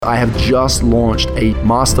I have just launched a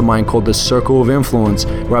mastermind called the Circle of Influence,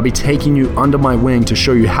 where I'll be taking you under my wing to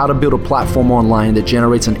show you how to build a platform online that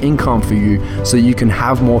generates an income for you so that you can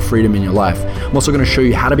have more freedom in your life. I'm also going to show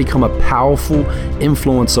you how to become a powerful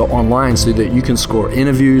influencer online so that you can score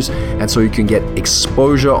interviews and so you can get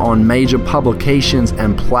exposure on major publications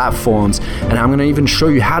and platforms. And I'm going to even show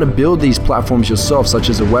you how to build these platforms yourself, such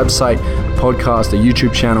as a website, a podcast, a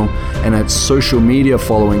YouTube channel, and a social media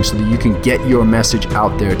following so that you can get your message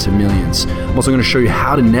out there to millions. I'm also going to show you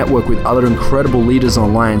how to network with other incredible leaders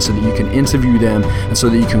online so that you can interview them and so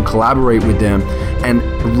that you can collaborate with them and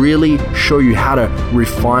really show you how to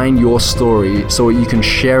refine your story so that you can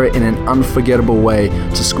share it in an unforgettable way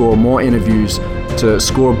to score more interviews, to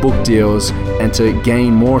score book deals, and to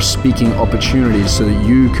gain more speaking opportunities so that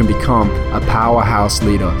you can become a powerhouse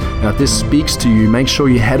leader. Now, if this speaks to you, make sure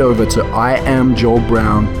you head over to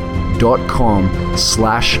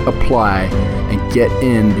iamjoelbrown.com/apply and get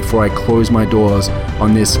in before I close my doors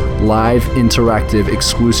on this live, interactive,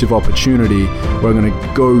 exclusive opportunity where I'm going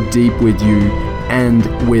to go deep with you and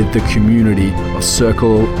with the community of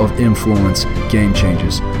Circle of Influence Game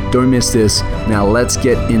Changers. Don't miss this. Now let's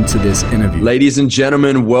get into this interview. Ladies and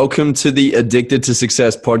gentlemen, welcome to the Addicted to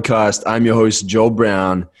Success podcast. I'm your host, Joel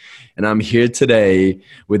Brown, and I'm here today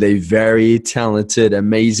with a very talented,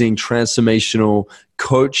 amazing, transformational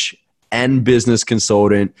coach and business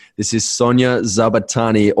consultant. This is Sonia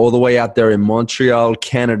Zabatani, all the way out there in Montreal,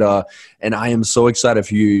 Canada. And I am so excited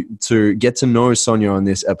for you to get to know Sonia on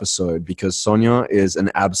this episode because Sonia is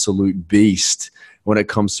an absolute beast when it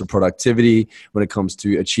comes to productivity, when it comes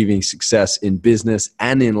to achieving success in business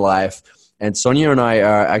and in life. And Sonia and I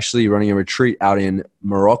are actually running a retreat out in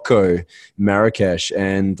Morocco, Marrakesh.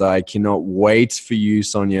 And I cannot wait for you,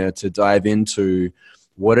 Sonia, to dive into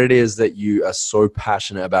what it is that you are so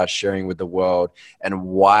passionate about sharing with the world and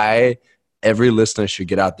why every listener should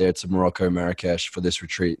get out there to Morocco, Marrakesh for this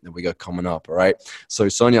retreat that we got coming up. All right. So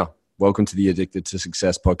Sonia, welcome to the Addicted to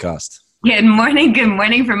Success podcast. Good morning. Good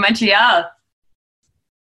morning from Montreal.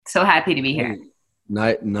 So happy to be here.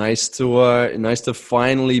 Nice to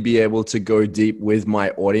finally be able to go deep with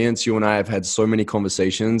my audience. You and I have had so many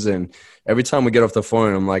conversations, and every time we get off the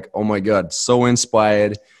phone, I'm like, oh my God, so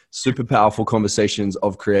inspired. Super powerful conversations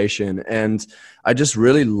of creation. And I just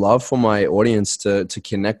really love for my audience to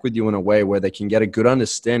connect with you in a way where they can get a good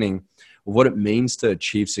understanding of what it means to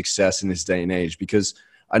achieve success in this day and age. Because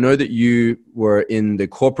I know that you were in the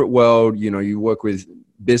corporate world, you know, you work with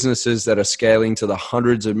businesses that are scaling to the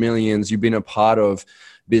hundreds of millions. You've been a part of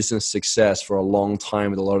business success for a long time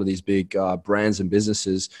with a lot of these big brands and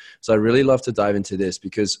businesses. So I really love to dive into this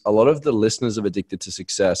because a lot of the listeners of Addicted to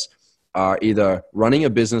Success are either running a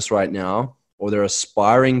business right now or they're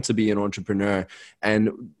aspiring to be an entrepreneur.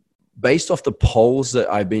 And based off the polls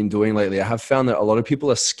that I've been doing lately, I have found that a lot of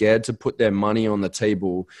people are scared to put their money on the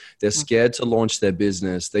table. They're scared to launch their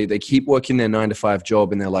business. They keep working their 9-to-5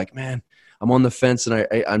 job and they're like, man, I'm on the fence and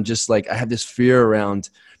I'm just like, I have this fear around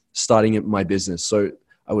starting my business. So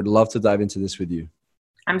I would love to dive into this with you.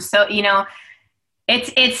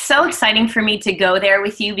 It's so exciting for me to go there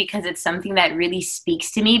with you because it's something that really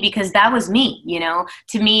speaks to me because that was me, you know.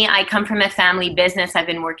 To me, I come from a family business. I've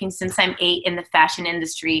been working since I'm 8 in the fashion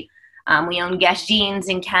industry. We own Guess Jeans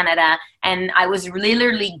in Canada, and I was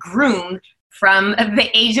literally groomed from the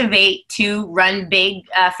age of 8 to run big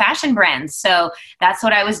fashion brands. So that's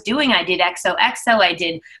what I was doing. I did XOXO, I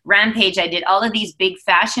did Rampage, I did all of these big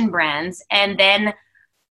fashion brands, and then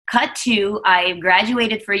cut to, I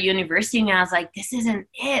graduated for university and I was like, this isn't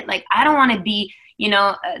it. Like, I don't want to be,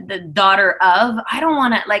 the daughter of, I don't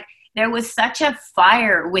want to, like, there was such a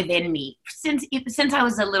fire within me since I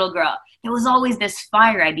was a little girl. There was always this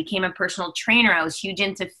fire. I became a personal trainer. I was huge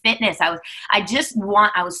into fitness. I was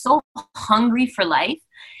so hungry for life.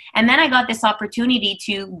 And then I got this opportunity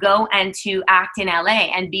to go and to act in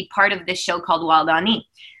LA and be part of this show called Wild on E.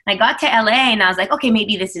 And I got to LA and I was like, okay,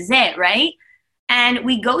 maybe this is it, right? And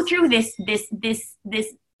we go through this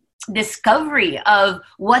discovery of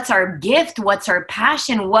what's our gift, what's our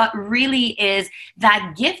passion, what really is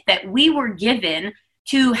that gift that we were given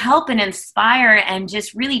to help and inspire and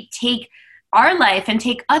just really take our life and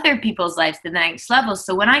take other people's lives to the next level.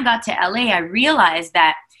 So when I got to LA, I realized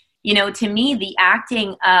that, to me, the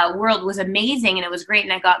acting world was amazing and it was great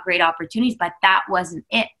and I got great opportunities, but that wasn't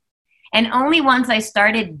it. And only once I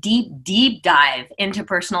started deep dive into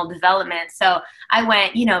personal development. So I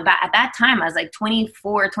went, at that time, I was like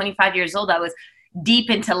 24, 25 years old. I was deep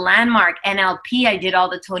into Landmark, NLP. I did all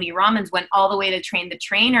the Tony Robbins, went all the way to Train the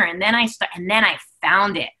Trainer. And then I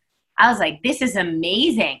found it. I was like, this is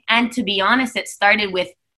amazing. And to be honest, it started with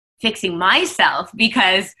fixing myself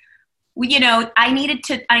because I needed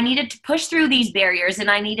to push through these barriers,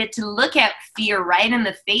 and I needed to look at fear right in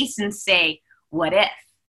the face and say, what if,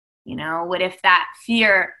 what if that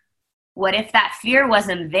fear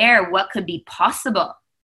wasn't there? What could be possible?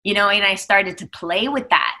 And I started to play with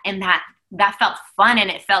that, and that felt fun, and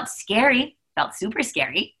it felt scary, felt super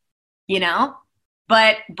scary,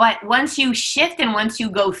 but once you shift and once you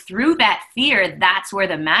go through that fear, that's where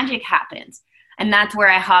the magic happens. And that's where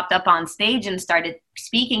I hopped up on stage and started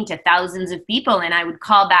speaking to thousands of people. And I would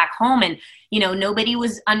call back home, and, nobody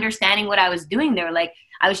was understanding what I was doing. They were like,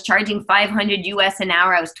 I was charging 500 US an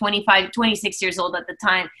hour. I was 26 years old at the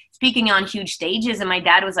time, speaking on huge stages. And my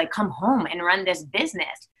dad was like, come home and run this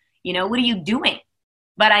business. What are you doing?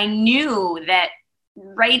 But I knew that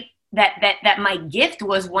that my gift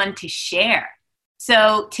was one to share.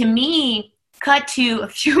 So to me, cut to a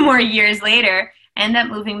few more years later, I ended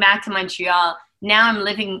up moving back to Montreal. Now I'm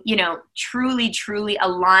living, truly, truly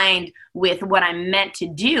aligned with what I'm meant to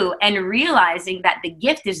do, and realizing that the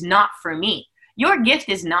gift is not for me. Your gift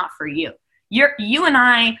is not for you. You and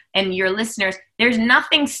I and your listeners, there's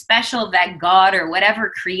nothing special that God or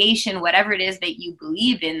whatever creation, whatever it is that you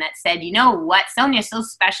believe in, that said, you know what, Sonia's so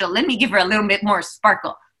special, let me give her a little bit more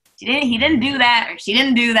sparkle. He didn't do that, or she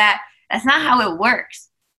didn't do that. That's not how it works.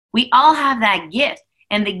 We all have that gift,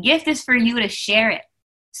 and the gift is for you to share it.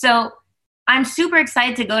 So I'm super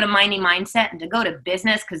excited to go to Mighty Mindset and to go to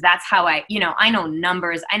business, because that's how I know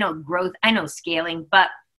numbers, I know growth, I know scaling. But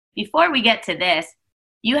before we get to this,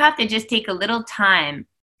 you have to just take a little time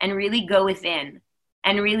and really go within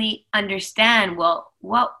and really understand, well,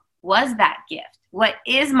 what was that gift? What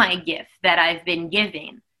is my gift that I've been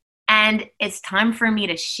giving? And it's time for me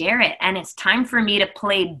to share it. And it's time for me to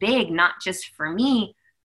play big, not just for me,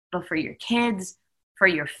 but for your kids, for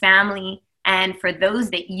your family, and for those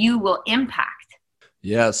that you will impact.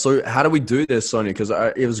 Yeah. So how do we do this, Sonia? Because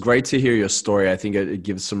it was great to hear your story. I think it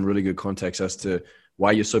gives some really good context as to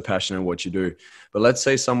why you're so passionate in what you do. But let's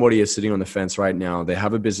say somebody is sitting on the fence right now. They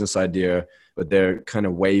have a business idea, but they're kind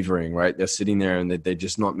of wavering, right? They're sitting there and they're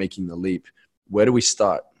just not making the leap. Where do we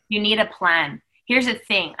start? You need a plan. Here's the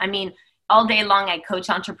thing. I mean, all day long, I coach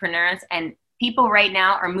entrepreneurs, and people right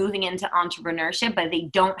now are moving into entrepreneurship, but they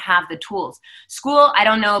don't have the tools. School, I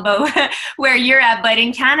don't know about where you're at, but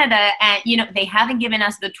in Canada, they haven't given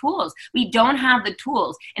us the tools. We don't have the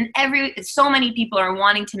tools. And so many people are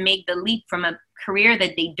wanting to make the leap from a career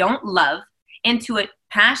that they don't love into a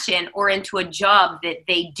passion or into a job that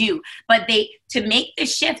they do. But to make the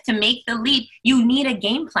shift, to make the leap, you need a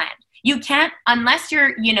game plan. You can't, unless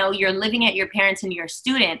you're living at your parents and you're a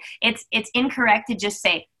student, it's incorrect to just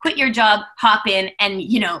say, quit your job, hop in, and,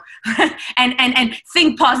 and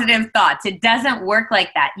think positive thoughts. It doesn't work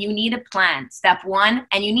like that. You need a plan, step one,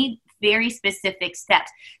 and you need very specific steps.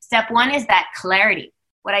 Step one is that clarity.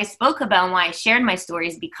 What I spoke about and why I shared my story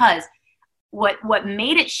is because what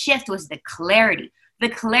made it shift was the clarity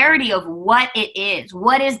of what it is.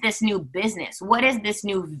 What is this new business? What is this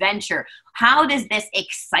new venture? How does this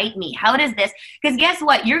excite me? Because guess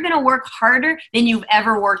what? You're going to work harder than you've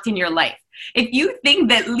ever worked in your life. If you think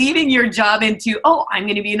that leaving your job into, I'm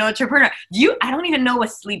going to be an entrepreneur, I don't even know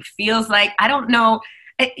what sleep feels like. I don't know.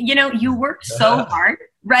 You work so hard,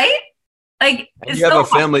 right? Like, and you have a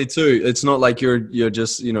family too. It's not like you're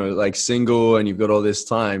just, like single and you've got all this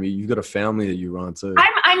time. You've got a family that you run too.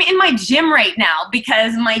 I'm in my gym right now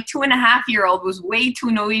because my 2.5-year-old was way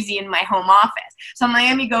too noisy in my home office. So I'm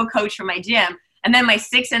Miami Go coach for my gym. And then my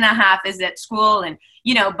 6.5 is at school. And,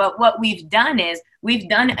 but what we've done is we've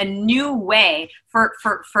done a new way for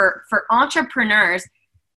entrepreneurs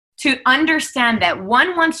to understand that,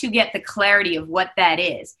 one, once you get the clarity of what that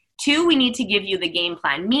is, two, we need to give you the game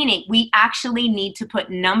plan, meaning we actually need to put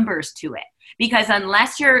numbers to it. Because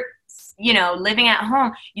unless you're, living at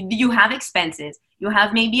home, you have expenses. You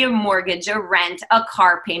have maybe a mortgage, a rent, a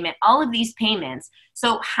car payment, all of these payments.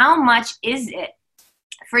 So how much is it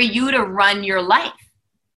for you to run your life,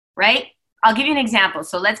 right? I'll give you an example.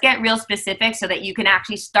 So let's get real specific so that you can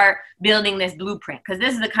actually start building this blueprint. Because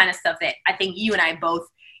this is the kind of stuff that I think you and I both,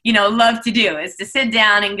 love to do, is to sit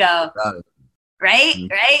down and go, right? Mm-hmm.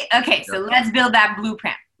 Right? Okay, so let's build that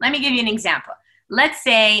blueprint. Let me give you an example. Let's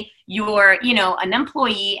say you're, an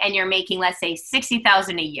employee and you're making, let's say,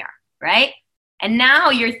 $60,000 a year, right? And now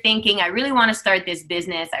you're thinking, I really want to start this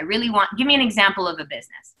business. Give me an example of a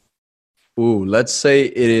business. Ooh, let's say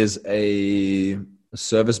it is a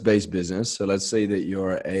service-based business. So let's say that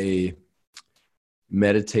you're a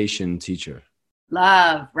meditation teacher.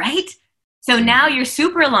 Love, right? So now you're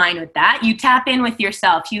super aligned with that. You tap in with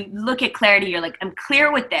yourself. You look at clarity. You're like, I'm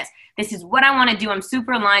clear with this. This is what I want to do. I'm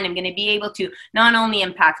super aligned. I'm going to be able to not only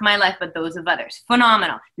impact my life, but those of others.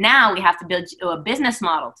 Phenomenal. Now we have to build a business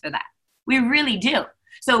model for that. We really do.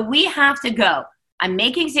 So we have to go, I'm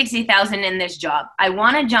making 60,000 in this job. I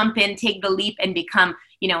want to jump in, take the leap and become,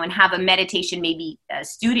 and have a meditation, maybe a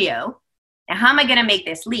studio. And how am I going to make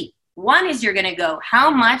this leap? One is you're going to go,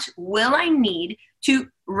 how much will I need to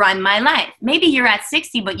run my life? Maybe you're at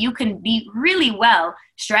 60, but you can be really well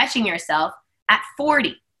stretching yourself at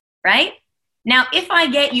 40, right? Now, if I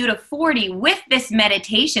get you to 40 with this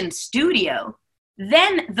meditation studio,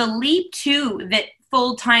 then the leap to the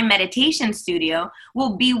full-time meditation studio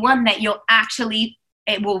will be one that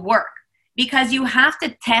it will work, because you have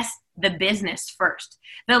to test the business first.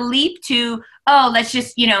 The leap to, let's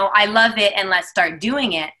just, I love it and let's start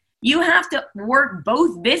doing it. You have to work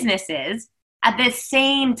both businesses at the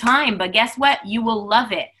same time, but guess what? You will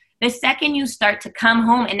love it. The second you start to come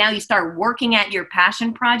home and now you start working at your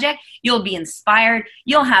passion project, you'll be inspired.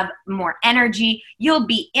 You'll have more energy. You'll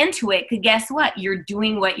be into it, because guess what? You're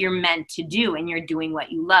doing what you're meant to do and you're doing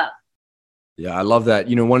what you love. Yeah, I love that.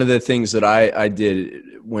 One of the things that I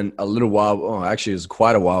did when it was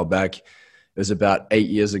quite a while back. It was about 8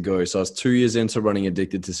 years ago. So I was 2 years into running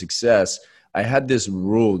Addicted to Success. I had this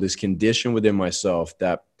rule, this condition within myself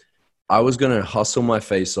that I was going to hustle my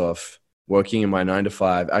face off working in my 9 to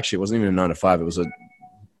 5. Actually, it wasn't even a 9 to 5. It was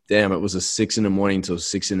a 6 a.m. till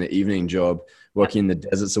 6 p.m. job working in the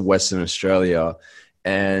deserts of Western Australia.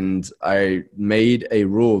 And I made a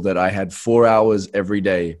rule that I had 4 hours every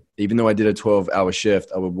day. Even though I did a 12-hour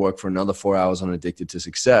shift, I would work for another 4 hours on Addicted to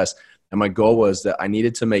Success. And my goal was that I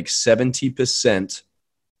needed to make 70%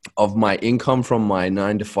 of my income from my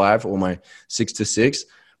 9 to 5 or my 6 to 6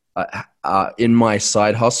 in my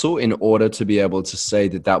side hustle, in order to be able to say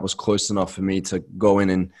that was close enough for me to go in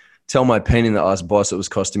and tell my pain in the ass boss it was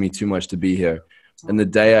costing me too much to be here. And the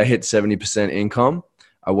day I hit 70% income,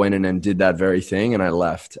 I went in and did that very thing, and I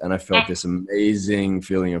left, and I felt this amazing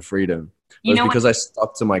feeling of freedom. It was because I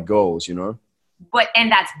stuck to my goals,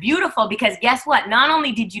 And that's beautiful, because guess what? Not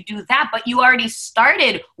only did you do that, but you already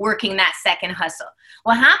started working that second hustle.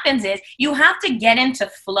 What happens is you have to get into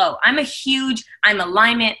flow. I'm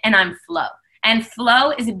alignment and I'm flow. And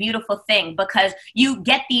flow is a beautiful thing, because you're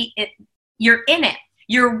in it.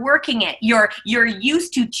 You're working it. You're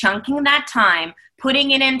used to chunking that time,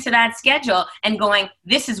 putting it into that schedule and going,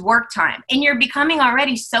 this is work time. And you're becoming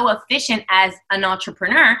already so efficient as an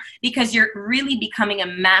entrepreneur, because you're really becoming a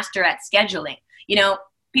master at scheduling.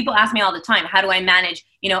 People ask me all the time, how do I manage,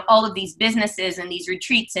 all of these businesses and these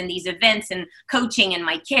retreats and these events and coaching and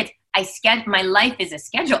my kids? My life is a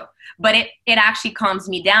schedule, but it actually calms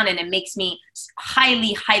me down and it makes me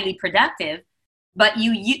highly, highly productive. But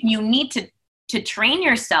you need to train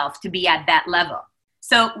yourself to be at that level.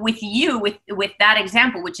 So with that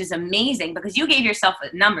example, which is amazing, because you gave yourself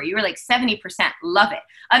a number, you were like 70%, love it.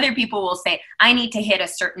 Other people will say, I need to hit a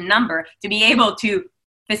certain number to be able to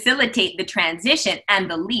facilitate the transition and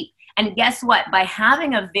the leap. And guess what? By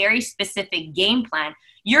having a very specific game plan,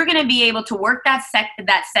 you're going to be able to work that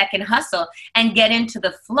second hustle and get into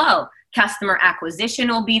the flow. Customer acquisition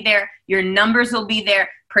will be there. Your numbers will be there.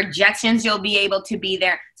 Projections, you'll be able to be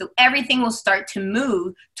there. So everything will start to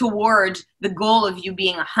move towards the goal of you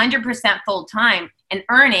being 100% full time and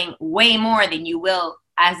earning way more than you will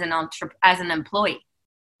as an employee.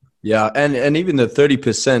 Yeah. And even the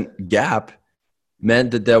 30% gap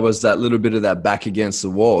meant that there was that little bit of that back against the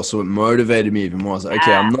wall. So it motivated me even more. I was like,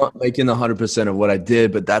 okay, I'm not making 100% of what I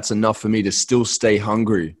did, but that's enough for me to still stay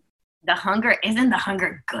hungry. Isn't the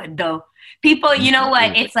hunger good though? People, you know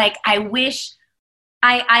what? It's like, I wish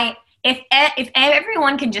if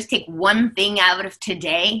everyone can just take one thing out of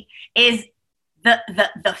today, is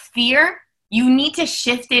the fear, you need to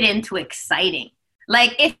shift it into exciting.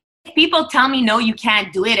 Like if people tell me, no, you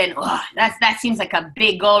can't do it, and that seems like a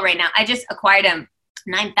big goal right now. I just acquired a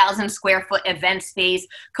 9,000 square foot event space,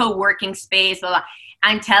 co-working space, blah, blah.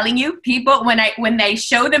 I'm telling you, people, when they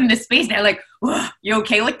show them the space, they're like, you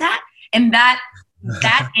okay with that? And that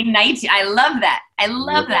ignites you. I love that. I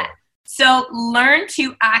love that. So learn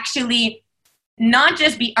to actually not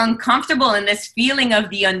just be uncomfortable in this feeling of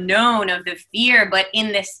the unknown, of the fear, but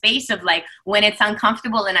in this space of like, when it's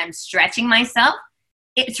uncomfortable and I'm stretching myself,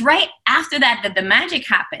 it's right after that the magic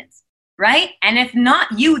happens, right? And if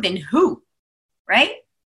not you, then who, right?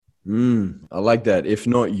 I like that. If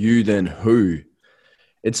not you, then who?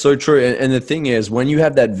 It's so true. And the thing is, when you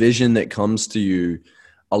have that vision that comes to you,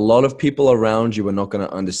 a lot of people around you are not going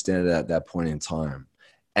to understand it at that point in time.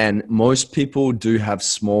 And most people do have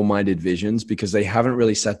small-minded visions because they haven't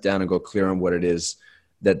really sat down and got clear on what it is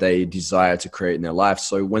that they desire to create in their life.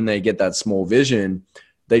 So when they get that small vision,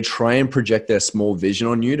 they try and project their small vision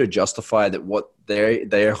on you to justify that what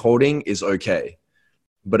they're holding is okay.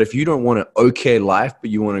 But if you don't want an okay life, but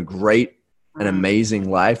you want a great, an amazing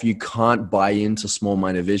life, you can't buy into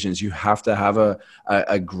small-minded visions. You have to have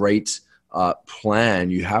a great plan.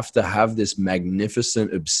 You have to have this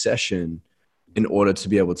magnificent obsession in order to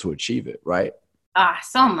be able to achieve it, right?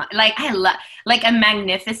 So much. Like I love, like a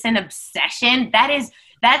magnificent obsession.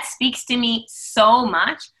 That speaks to me so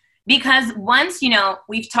much, because once,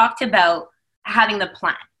 we've talked about having the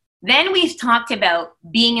plan, then we've talked about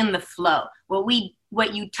being in the flow.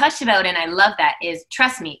 What you touched about, and I love that, is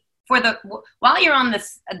trust me, while you're on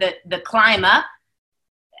the climb up,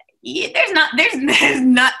 there's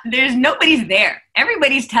nobody's there.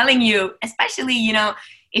 Everybody's telling you, especially,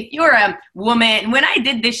 if you're a woman. When I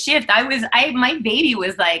did this shift, my baby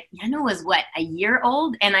was like, was what, a year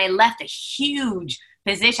old? And I left a huge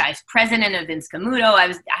position. I was president of Vince Camuto.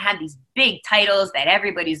 I had these big titles that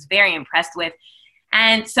everybody's very impressed with.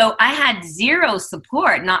 And so I had zero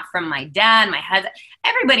support, not from my dad, my husband.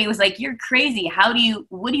 Everybody was like, you're crazy.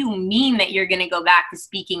 What do you mean that you're going to go back to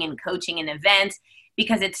speaking and coaching and events?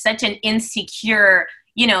 Because it's such an insecure,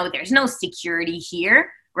 there's no security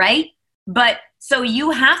here, right? But so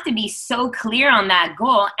you have to be so clear on that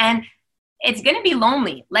goal, and it's going to be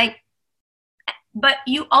lonely. But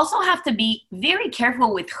you also have to be very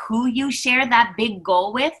careful with who you share that big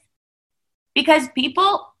goal with, because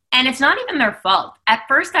people, and it's not even their fault. At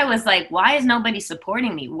first I was like, why is nobody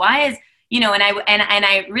supporting me? Why is, and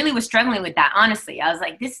I really was struggling with that. Honestly, I was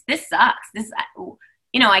like, this sucks.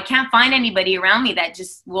 I can't find anybody around me that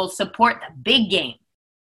just will support the big game.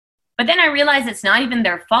 But then I realized it's not even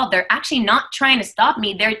their fault. They're actually not trying to stop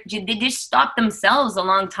me. They just stopped themselves a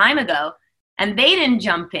long time ago, and they didn't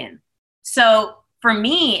jump in. So for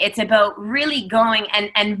me, it's about really going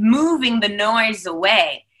and moving the noise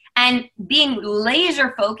away and being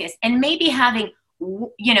laser focused, and maybe having,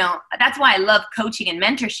 that's why I love coaching and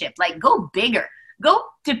mentorship. Like, go bigger. Go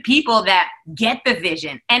to people that get the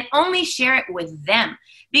vision and only share it with them.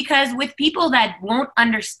 Because with people that won't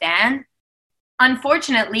understand,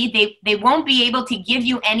 unfortunately, they won't be able to give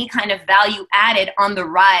you any kind of value added on the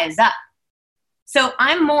rise up. So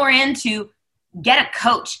I'm more into get a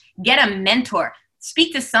coach, get a mentor,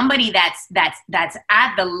 speak to somebody that's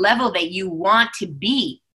at the level that you want to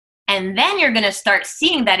be. And then you're going to start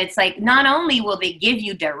seeing that it's like, not only will they give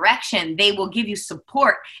you direction, they will give you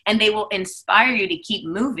support, and they will inspire you to keep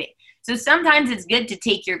moving. So sometimes it's good to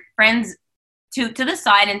take your friends to the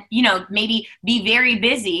side and, maybe be very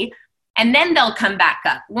busy, and then they'll come back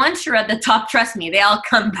up. Once you're at the top, trust me, they all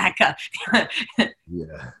come back up.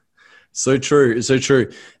 Yeah. So true. So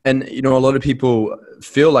true. And, a lot of people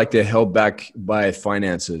feel like they're held back by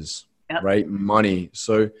finances, yep, right? Money.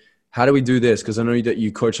 So how do we do this? Because I know that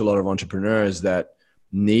you coach a lot of entrepreneurs that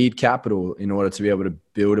need capital in order to be able to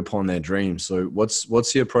build upon their dreams. So what's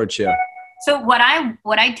the approach here? So what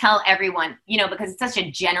I tell everyone, because it's such a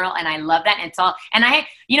general, and I love that.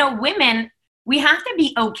 Women, we have to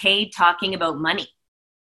be okay talking about money.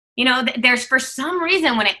 There's, for some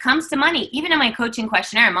reason, when it comes to money, even in my coaching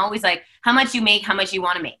questionnaire, I'm always like, how much you make, how much you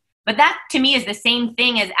want to make. But that to me is the same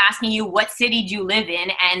thing as asking you what city do you live in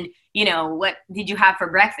and, what did you have for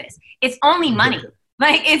breakfast? It's only money.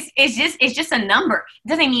 Like it's just a number. It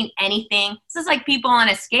doesn't mean anything. It's just like people on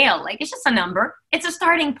a scale. Like, it's just a number. It's a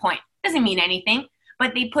starting point. It doesn't mean anything.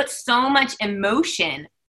 But they put so much emotion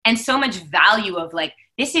and so much value of like,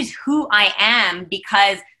 this is who I am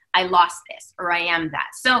because I lost this, or I am that.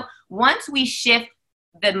 So once we shift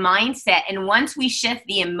the mindset and once we shift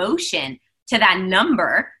the emotion to that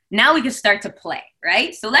number, now we can start to play,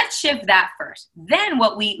 right? So let's shift that first. Then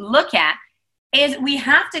what we look at is we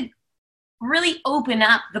have to really open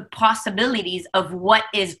up the possibilities of what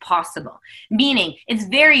is possible. Meaning, it's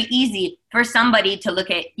very easy for somebody to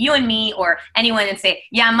look at you and me or anyone and say,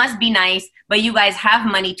 yeah, it must be nice, but you guys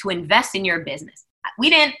have money to invest in your business. We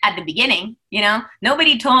didn't at the beginning,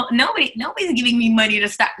 nobody's giving me money to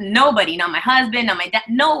start. Nobody, not my husband, not my dad,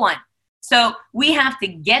 no one. So we have to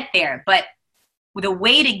get there. But the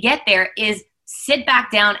way to get there is sit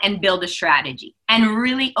back down and build a strategy and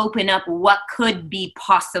really open up what could be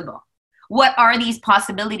possible. What are these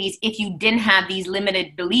possibilities if you didn't have these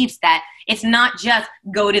limited beliefs that it's not just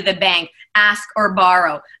go to the bank, ask or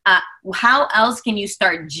borrow? How else can you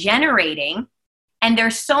start generating? And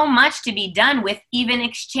there's so much to be done with even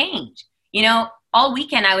exchange. All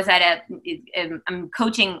weekend I was at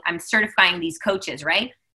I'm certifying these coaches,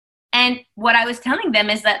 right? And what I was telling them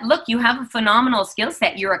is that, look, you have a phenomenal skill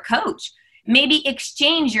set. You're a coach. Maybe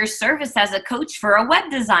exchange your service as a coach for a web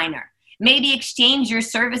designer. Maybe exchange your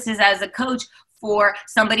services as a coach for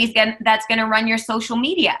somebody that's going to run your social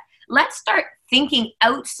media. Let's start thinking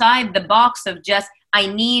outside the box of just, I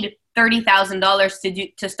need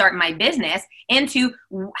 $30,000 to start my business, into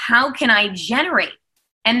how can I generate?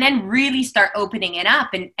 And then really start opening it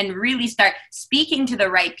up and really start speaking to the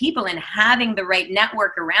right people and having the right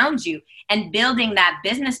network around you and building that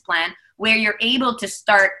business plan where you're able to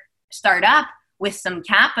start up with some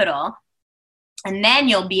capital, and then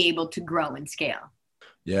you'll be able to grow and scale.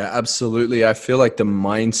 Yeah, absolutely. I feel like the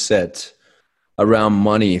mindset around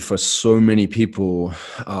money for so many people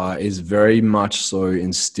is very much so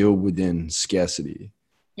instilled within scarcity.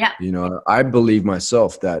 Yeah. You know, I believe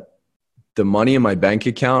myself that the money in my bank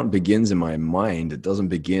account begins in my mind. It doesn't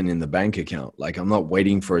begin in the bank account. Like, I'm not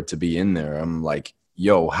waiting for it to be in there. I'm like,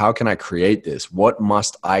 yo, how can I create this? What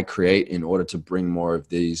must I create in order to bring more of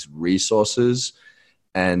these resources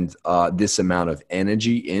and this amount of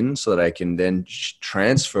energy in, so that I can then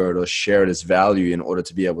transfer it or share it as value in order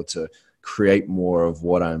to be able to create more of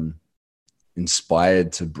what I'm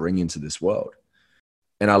inspired to bring into this world.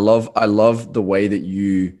 And I love the way that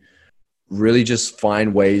you really just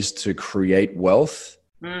find ways to create wealth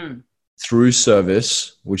through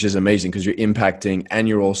service, which is amazing because you're impacting and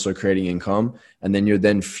you're also creating income. And then you're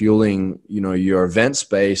then fueling, you know, your event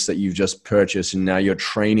space that you've just purchased. And now you're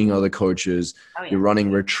training other coaches. Oh, yeah. You're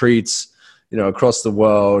running retreats, you know, across the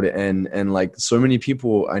world. And like, so many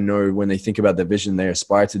people I know, when they think about their vision, they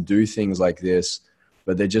aspire to do things like this,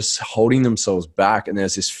 but they're just holding themselves back. And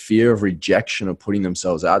there's this fear of rejection of putting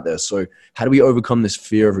themselves out there. So how do we overcome this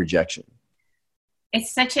fear of rejection?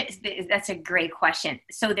 That's a great question.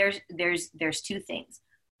 So there's two things.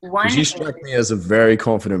 One, you strike me as a very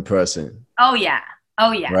confident person. Oh yeah.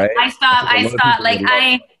 Right? I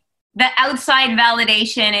thought the outside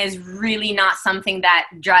validation is really not something that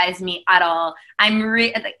drives me at all.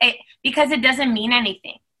 Because it doesn't mean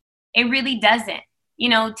anything. It really doesn't. You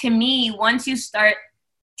know, to me, once you start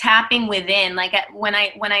tapping within, like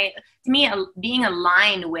being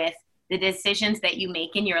aligned with the decisions that you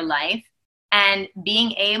make in your life, and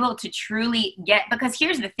being able to truly because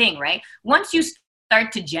here's the thing, right? Once you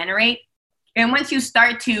start to generate and once you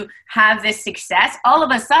start to have this success, all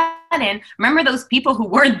of a sudden, remember those people who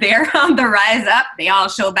weren't there on the rise up, they all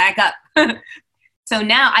show back up. So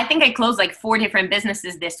now I think I closed like 4 different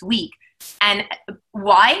businesses this week. And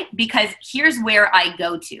why? Because here's where I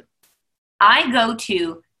go to. I'm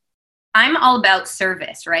all about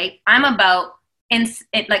service, right? I'm about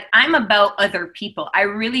other people. I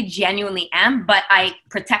really genuinely am, but I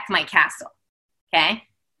protect my castle. Okay.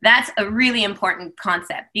 That's a really important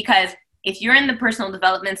concept, because if you're in the personal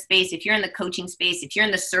development space, if you're in the coaching space, if you're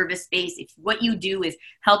in the service space, if what you do is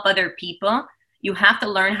help other people, you have to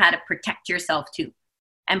learn how to protect yourself too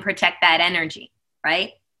and protect that energy.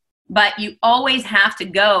 Right. But you always have to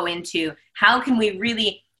go into how can we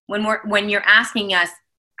really, when you're asking us,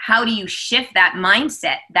 how do you shift that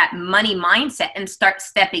mindset, that money mindset, and start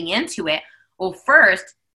stepping into it? Well,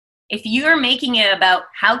 first, if you're making it about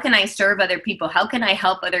how can I serve other people? How can I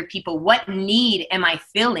help other people? What need am I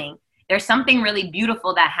filling? There's something really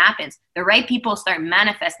beautiful that happens. The right people start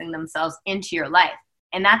manifesting themselves into your life.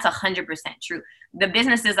 And that's 100% true. The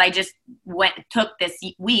businesses I just took this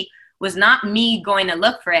week was not me going to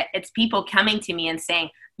look for it. It's people coming to me and saying,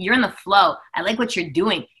 you're in the flow. I like what you're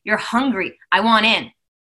doing. You're hungry. I want in.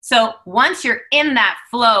 So once you're in that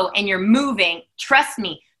flow and you're moving, trust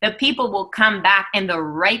me, the people will come back and the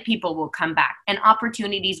right people will come back and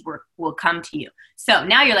opportunities will come to you. So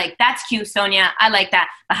now you're like, that's cute, Sonia. I like that.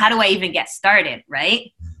 But how do I even get started,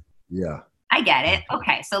 right? Yeah. I get it.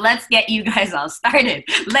 Okay, so let's get you guys all started.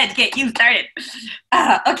 Let's get you started.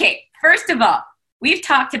 Okay, first of all, we've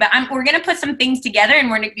talked about, we're going to put some things together and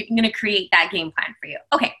we're going to create that game plan for you.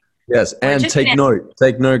 Okay. Yes, and take note,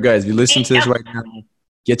 guys. If you listen to this right now,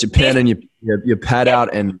 get your pen and your pad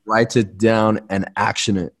out and write it down and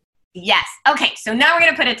action it. Yes. Okay. So now we're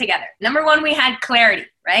going to put it together. Number 1, we had clarity,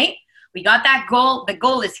 right? We got that goal. The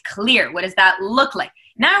goal is clear. What does that look like?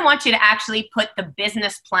 Now I want you to actually put the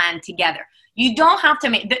business plan together. You don't have to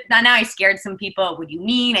make, now I scared some people. What do you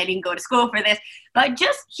mean? I didn't go to school for this. But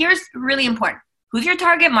just here's really important. Who's your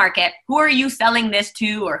target market? Who are you selling this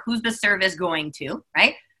to, or who's the service going to,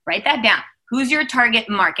 right? Write that down. Who's your target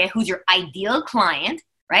market? Who's your ideal client?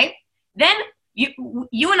 Right? Then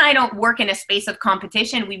you and I don't work in a space of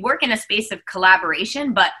competition. We work in a space of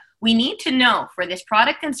collaboration, but we need to know for this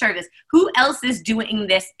product and service, who else is doing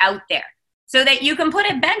this out there so that you can put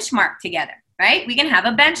a benchmark together, right? We can have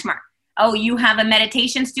a benchmark. Oh, you have a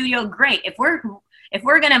meditation studio? Great. If we're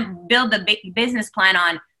going to build the business plan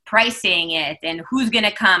on pricing it and who's going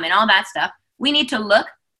to come and all that stuff, we need to look,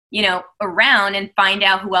 around and find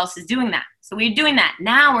out who else is doing that. So we're doing that.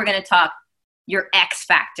 Now we're going to talk your X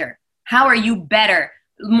factor. How are you better?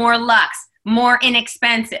 More luxe, more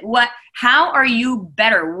inexpensive. How are you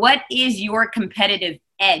better? What is your competitive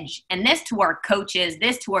edge? And this to our coaches,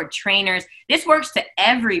 this to our trainers, this works to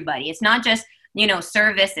everybody. It's not just,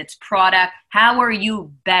 service, it's product. How are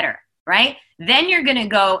you better? Right? Then you're going to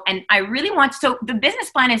go, and I really want, so the business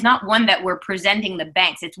plan is not one that we're presenting the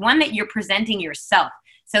banks. It's one that you're presenting yourself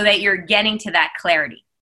so that you're getting to that clarity,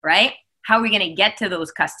 right? How are we going to get to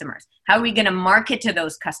those customers? How are we going to market to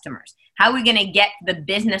those customers? How are we going to get the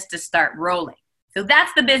business to start rolling? So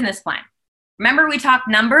that's the business plan. Remember we talked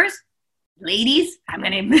numbers? Ladies, I'm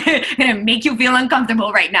going to make you feel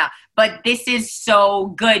uncomfortable right now, but this is so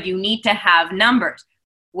good. You need to have numbers.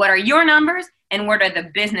 What are your numbers and what are the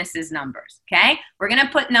business's numbers? Okay. We're going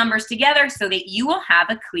to put numbers together so that you will have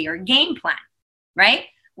a clear game plan, right?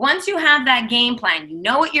 Once you have that game plan, you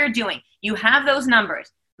know what you're doing. You have those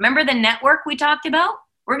numbers. Remember the network we talked about?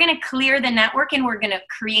 We're going to clear the network and we're going to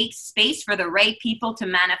create space for the right people to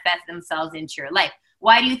manifest themselves into your life.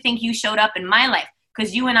 Why do you think you showed up in my life?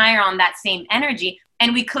 Because you and I are on that same energy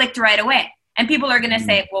and we clicked right away. And people are going to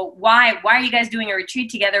say, well, why are you guys doing a retreat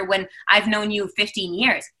together when I've known you 15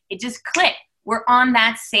 years? It just clicked. We're on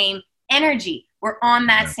that same energy. We're on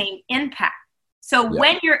that same impact. So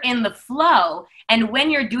when you're in the flow and when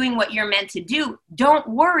you're doing what you're meant to do, don't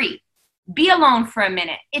worry. Be alone for a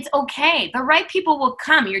minute. It's okay. The right people will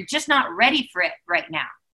come. You're just not ready for it right now.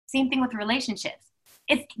 Same thing with relationships.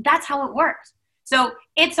 That's how it works. So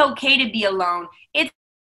it's okay to be alone. It's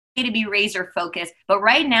okay to be razor focused. But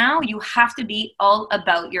right now, you have to be all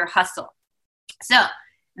about your hustle. So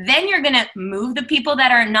then you're going to move the people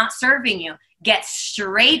that are not serving you, get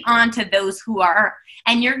straight on to those who are,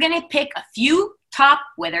 and you're going to pick a few top,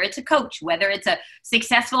 whether it's a coach, whether it's a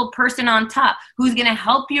successful person on top, who's going to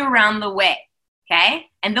help you around the way. Okay.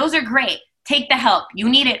 And those are great. Take the help. You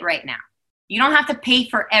need it right now. You don't have to pay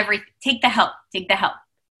for everything. Take the help.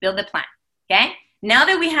 Build a plan. Okay. Now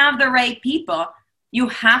that we have the right people, you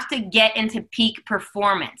have to get into peak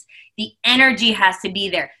performance. The energy has to be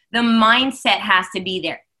there. The mindset has to be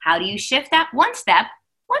there. How do you shift that? One step.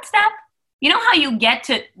 You know how you get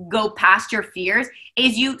to go past your fears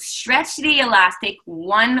is you stretch the elastic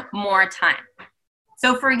one more time.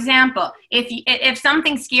 So for example, if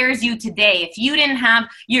something scares you today, if you didn't have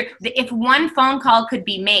if one phone call could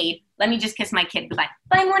be made, let me just kiss my kid. Bye.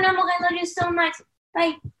 Bye, mon amour. I love you so much.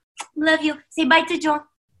 Bye. Love you. Say bye to John.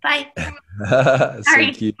 Bye.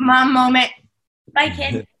 Sorry, so mom moment. Bye,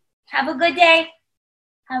 kid. Have a good day.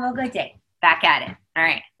 Back at it. All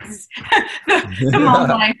right. The mom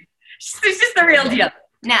line. It's just the real deal.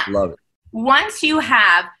 Now, love it. Once you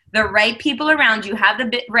have the right people around you, have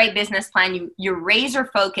the right business plan, you're razor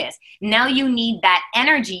focused. Now you need that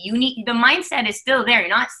energy. The mindset is still there.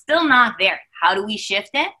 You're still not there. How do we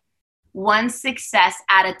shift it? One success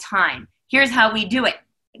at a time. Here's how we do it.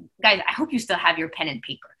 Guys, I hope you still have your pen and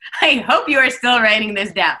paper. I hope you are still writing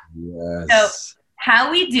this down. Yes. So how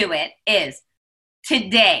we do it is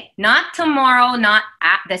today, not tomorrow, not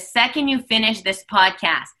the second you finish this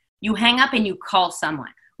podcast, you hang up and you call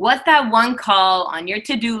someone. What's that one call on your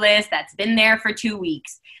to-do list that's been there for 2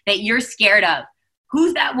 weeks that you're scared of?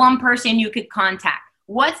 Who's that one person you could contact?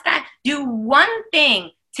 What's that? Do one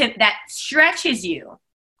thing that stretches you,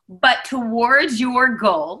 but towards your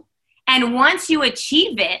goal. And once you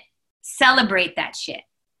achieve it, celebrate that shit.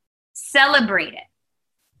 Celebrate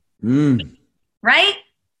it. Right?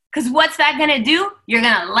 Because what's that going to do? You're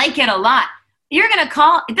going to like it a lot. You're going to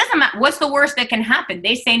call. It doesn't matter. What's the worst that can happen?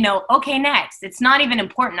 They say no. Okay, next. It's not even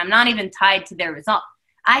important. I'm not even tied to their result.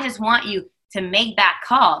 I just want you to make that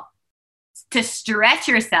call, to stretch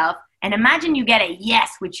yourself. And imagine you get a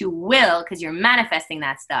yes, which you will because you're manifesting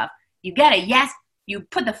that stuff. You get a yes. You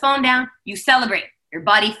put the phone down. You celebrate. Your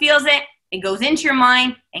body feels it. It goes into your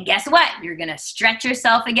mind. And guess what? You're going to stretch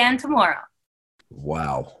yourself again tomorrow.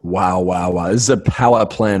 Wow. This is a power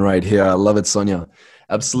plan right here. I love it, Sonia.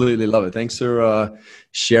 Absolutely love it. Thanks for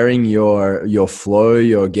sharing your flow,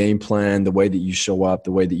 your game plan, the way that you show up,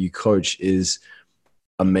 the way that you coach is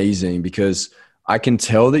amazing because I can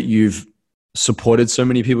tell that you've supported so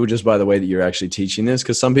many people just by the way that you're actually teaching this,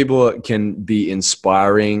 because some people can be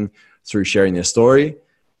inspiring through sharing their story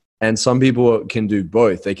and some people can do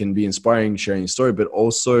both. They can be inspiring, sharing a story, but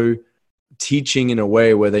also teaching in a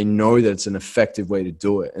way where they know that it's an effective way to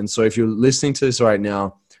do it. And so if you're listening to this right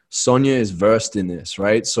now, Sonia is versed in this,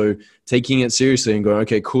 right? So taking it seriously and going,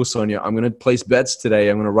 okay, cool, Sonia, I'm going to place bets today.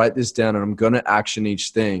 I'm going to write this down and I'm going to action each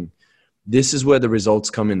thing. This is where the results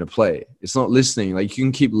come into play. It's not listening. Like, you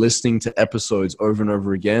can keep listening to episodes over and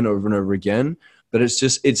over again, but it's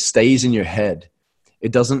just, it stays in your head.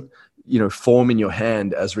 It doesn't, form in your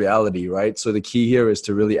hand as reality, right? So the key here is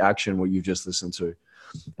to really action what you've just listened to.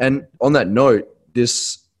 And on that note,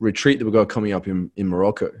 this retreat that we've got coming up in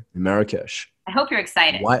Morocco, in Marrakesh. I hope you're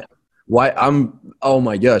excited. Why oh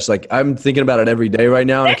my gosh, like I'm thinking about it every day right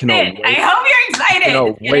now. And I cannot wait. I hope you're excited. I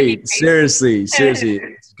cannot wait. Seriously.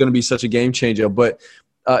 It's going to be such a game changer. But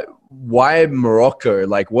why Morocco?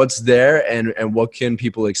 Like, what's there and what can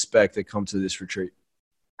people expect that come to this retreat?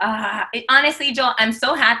 Honestly, Joel, I'm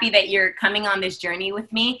so happy that you're coming on this journey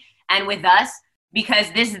with me and with us,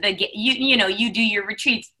 because this is you do your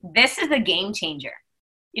retreats. This is a game changer.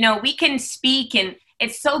 We can speak, and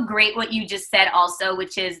it's so great what you just said also,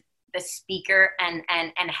 which is the speaker and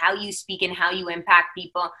how you speak and how you impact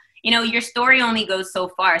people. Your story only goes so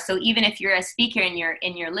far. So even if you're a speaker and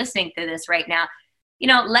you're listening to this right now,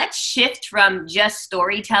 let's shift from just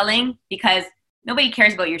storytelling, because nobody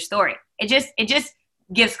cares about your story. It just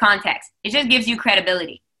gives context. It just gives you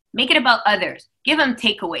credibility. Make it about others. Give them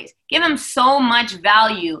takeaways. Give them so much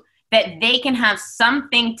value that they can have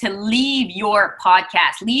something to leave your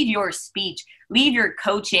podcast, leave your speech, leave your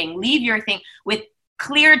coaching, leave your thing with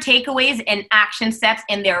clear takeaways and action steps,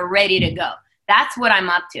 and they're ready to go. That's what I'm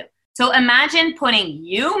up to. So imagine putting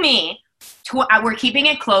we're keeping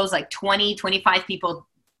it closed, like 20, 25 people,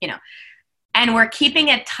 and we're keeping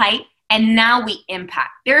it tight. And now we impact.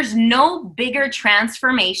 There's no bigger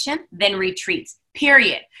transformation than retreats,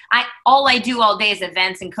 period. All I do all day is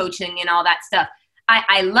events and coaching and all that stuff.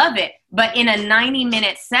 I love it. But in a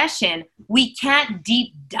 90-minute session, we can't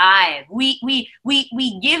deep dive. We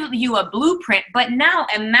give you a blueprint, but now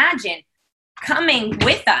imagine coming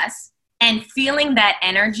with us and feeling that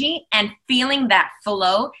energy and feeling that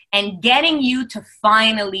flow and getting you to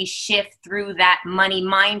finally shift through that money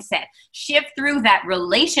mindset, shift through that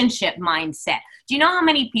relationship mindset. Do you know how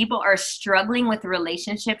many people are struggling with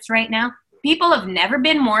relationships right now? People have never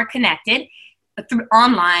been more connected through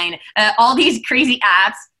online, all these crazy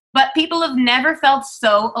apps, but people have never felt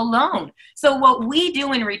so alone. So what we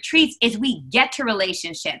do in retreats is we get to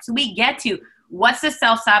relationships. We get to what's the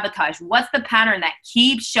self-sabotage? What's the pattern that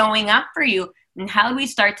keeps showing up for you? And how do we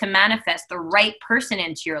start to manifest the right person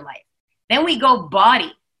into your life? Then we go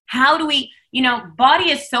body. How do we, body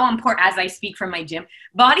is so important. As I speak from my gym,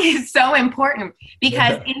 body is so important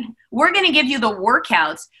because we're going to give you the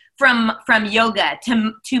workouts from yoga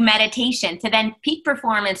to meditation to then peak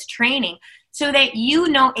performance training, so that you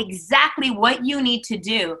know exactly what you need to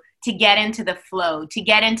do to get into the flow, to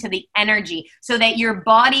get into the energy, so that your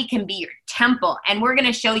body can be your temple. And we're going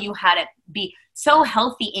to show you how to be so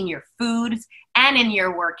healthy in your foods and in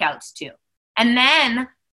your workouts too. And then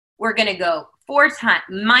we're going to go 4 times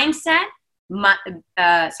mindset,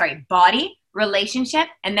 body, relationship,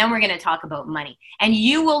 and then we're going to talk about money. And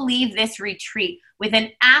you will leave this retreat with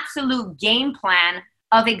an absolute game plan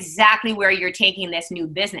of exactly where you're taking this new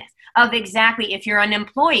business, of exactly if you're an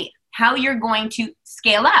employee, how you're going to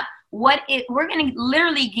scale up. We're going to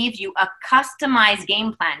literally give you a customized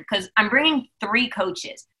game plan, because I'm bringing 3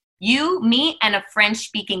 coaches, you, me, and a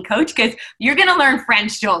French-speaking coach, because you're going to learn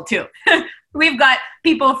French, Joel, too. We've got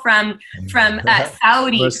people from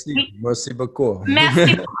Saudi. Merci beaucoup.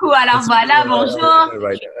 Merci beaucoup. Alors voilà,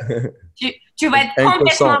 bonjour. Tu vas être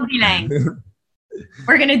complètement bilingue.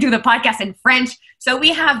 We're going to do the podcast in French. So we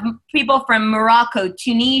have people from Morocco,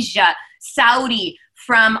 Tunisia, Saudi,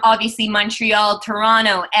 from obviously Montreal,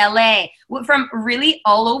 Toronto, LA, from really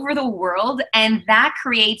all over the world. And that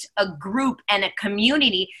creates a group and a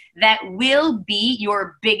community that will be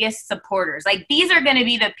your biggest supporters. Like, these are going to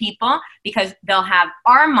be the people, because they'll have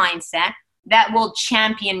our mindset, that will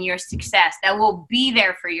champion your success, that will be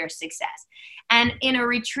there for your success. And in a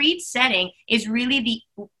retreat setting is really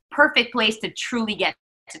the perfect place to truly get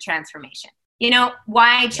to transformation. You know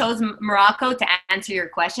why I chose Morocco, to answer your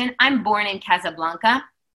question? I'm born in Casablanca.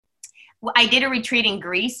 I did a retreat in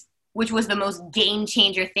Greece, which was the most game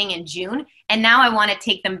changer thing in June. And now I want to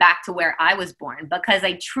take them back to where I was born, because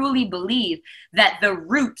I truly believe that the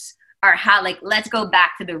roots are how, like, let's go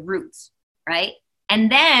back to the roots, right?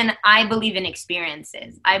 And then I believe in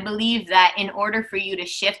experiences. I believe that in order for you to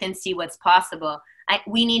shift and see what's possible,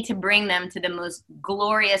 we need to bring them to the most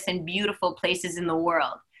glorious and beautiful places in the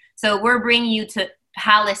world. So we're bringing you to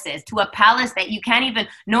palaces, to a palace that you can't even,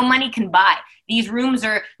 no money can buy. These rooms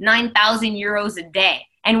are 9,000 euros a day.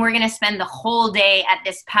 And we're going to spend the whole day at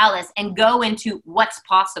this palace and go into what's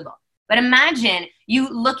possible. But imagine you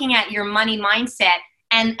looking at your money mindset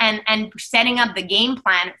and setting up the game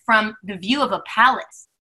plan from the view of a palace.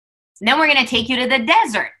 And then we're going to take you to the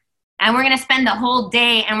desert, and we're going to spend the whole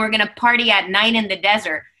day, and we're going to party at night in the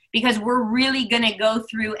desert, because we're really going to go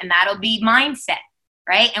through, and that'll be mindset,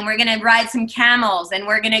 right? And we're going to ride some camels, and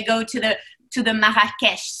we're going to go to the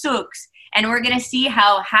Marrakesh souks, and we're going to see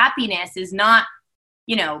how happiness is not,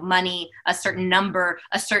 you know, money, a certain number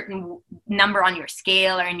on your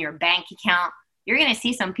scale or in your bank account. You're going to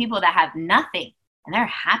see some people that have nothing, and they're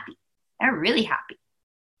happy. They're really happy.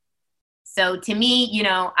 So to me, you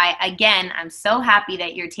know, I'm so happy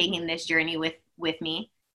that you're taking this journey with me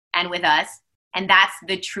and with us. And that's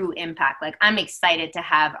the true impact. Like, I'm excited to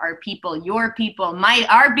have our people, your people,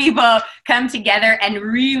 our people come together and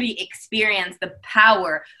really experience the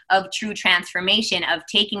power of true transformation, of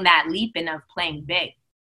taking that leap and of playing big.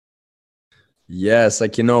 Yes,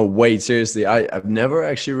 like, you know, wait, seriously, I've never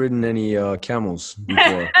actually ridden any camels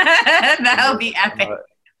before. That would be epic.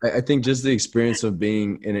 I think just the experience of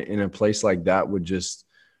being in a place like that would just,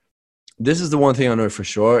 this is the one thing I know for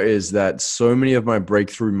sure, is that so many of my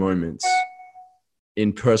breakthrough moments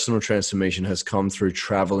in personal transformation has come through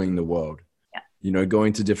traveling the world, you know,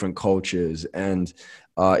 going to different cultures, and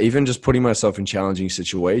even just putting myself in challenging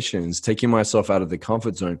situations, taking myself out of the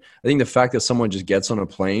comfort zone. I think the fact that someone just gets on a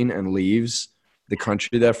plane and leaves the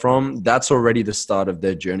country they're from, that's already the start of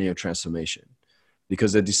their journey of transformation,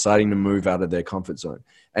 because they're deciding to move out of their comfort zone.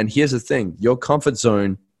 And here's the thing, your comfort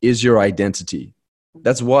zone is your identity.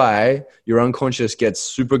 That's why your unconscious gets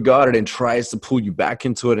super guarded and tries to pull you back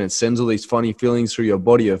into it, and sends all these funny feelings through your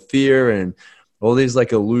body of fear and all these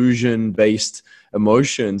like illusion-based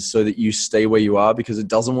emotions so that you stay where you are, because it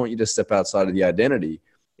doesn't want you to step outside of the identity.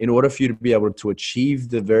 In order for you to be able to achieve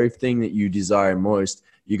the very thing that you desire most,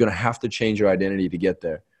 you're going to have to change your identity to get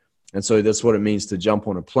there. And so that's what it means to jump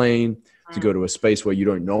on a plane, to go to a space where you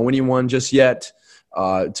don't know anyone just yet,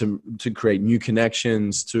 to create new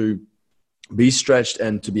connections, to be stretched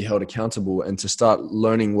and to be held accountable, and to start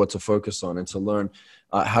learning what to focus on, and to learn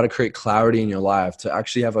how to create clarity in your life, to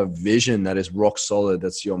actually have a vision that is rock solid,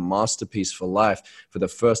 that's your masterpiece for life for the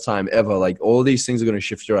first time ever. Like, all these things are going to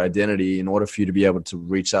shift your identity in order for you to be able to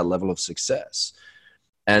reach that level of success.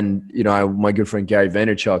 And, you know, my good friend Gary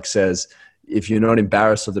Vaynerchuk says, if you're not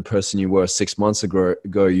embarrassed of the person you were 6 months ago,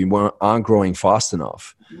 you aren't growing fast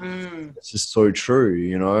enough. It's just so true,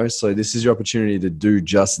 you know? So this is your opportunity to do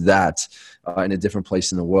just that in a different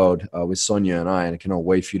place in the world with Sonia and I cannot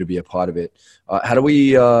wait for you to be a part of it. How do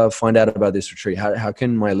we find out about this retreat? How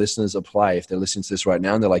can my listeners apply if they're listening to this right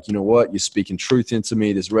now and they're like, you know what, you're speaking truth into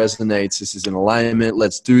me. This resonates. This is in alignment.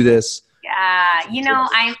 Let's do this. Yeah. You know,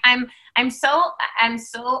 I'm so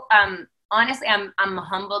honestly, I'm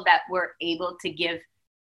humbled that we're able to give,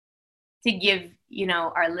 you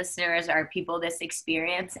know, our listeners, our people, this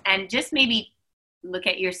experience, and just maybe look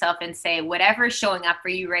at yourself and say, whatever's showing up for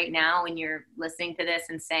you right now when you're listening to this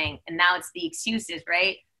and saying, and now it's the excuses,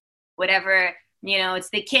 right? Whatever, you know, it's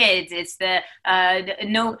the kids, it's the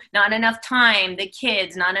no, not enough time, the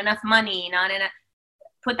kids, not enough money, not enough.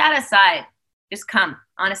 Put that aside. Just come.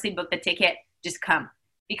 Honestly, book the ticket. Just come.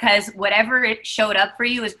 Because whatever it showed up for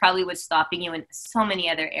you is probably what's stopping you in so many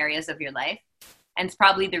other areas of your life. And it's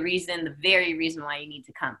probably the very reason why you need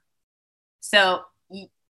to come. So,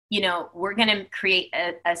 you know, we're going to create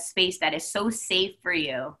a space that is so safe for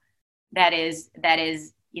you, that is,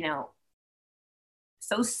 you know,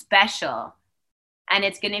 so special. And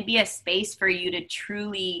it's going to be a space for you to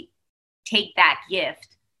truly take that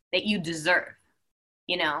gift that you deserve,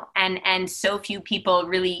 you know, and so few people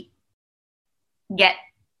really get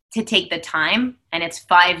to take the time, and it's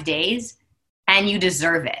 5 days, and you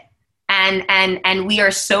deserve it. And we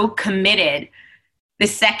are so committed. The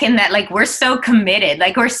second that, like, we're so committed,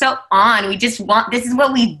 like, we're so on, we just want, this is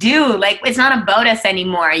what we do. Like, it's not about us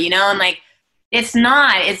anymore, you know? And like, it's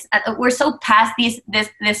not, we're so past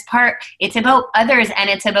this part. It's about others, and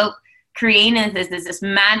it's about creating this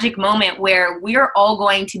magic moment where we're all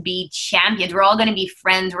going to be champions. We're all going to be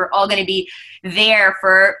friends. We're all going to be there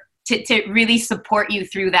to really support you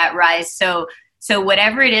through that rise. So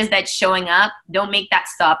whatever it is that's showing up, don't make that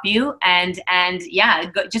stop you. And yeah,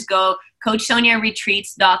 just go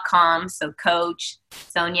CoachSoniaRetreats.com. So Coach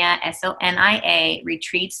Sonia, SONIA,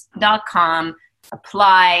 retreats.com,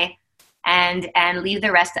 apply, and leave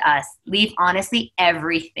the rest to us. Leave, honestly,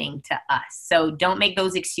 everything to us. So don't make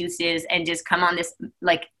those excuses, and just come on this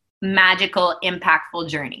like magical, impactful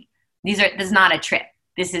journey. This is not a trip.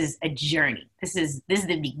 This is a journey. This is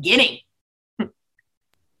the beginning.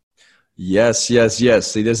 Yes. See,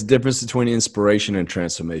 there's a difference between inspiration and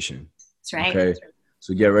transformation. That's right. Okay.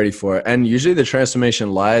 So get ready for it. And usually the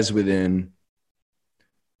transformation lies within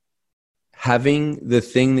having the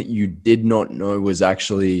thing that you did not know was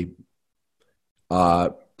actually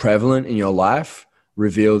prevalent in your life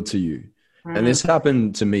revealed to you. And this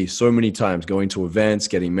happened to me so many times, going to events,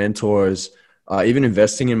 getting mentors, even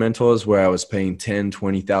investing in mentors where I was paying $10,000,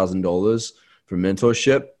 $20,000 for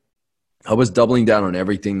mentorship. I was doubling down on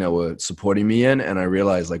everything that were supporting me in. And I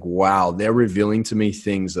realized like, wow, they're revealing to me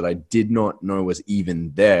things that I did not know was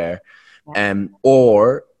even there,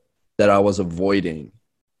 or that I was avoiding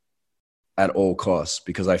at all costs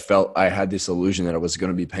because I felt I had this illusion that it was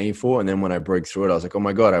going to be painful. And then when I broke through it, I was like, oh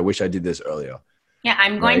my God, I wish I did this earlier. Yeah,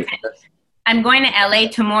 I'm going to LA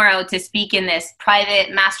tomorrow to speak in this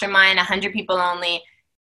private mastermind, 100 people only.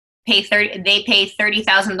 They pay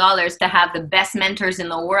 $30,000 to have the best mentors in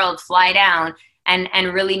the world fly down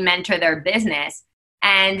and really mentor their business.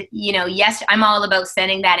 And, yes, I'm all about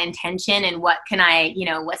setting that intention and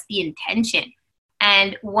what's the intention?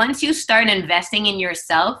 And once you start investing in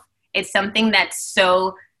yourself, it's something that's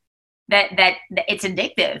so that it's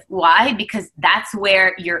addictive. Why? Because that's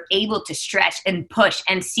where you're able to stretch and push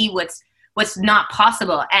and see what's not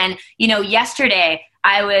possible. And, yesterday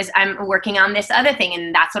I'm working on this other thing,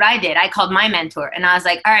 and that's what I did. I called my mentor and I was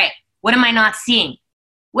like, all right, what am I not seeing?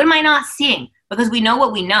 What am I not seeing? Because we know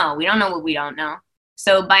what we know. We don't know what we don't know.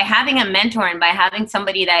 So by having a mentor and by having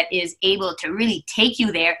somebody that is able to really take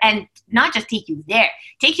you there, and not just take you there,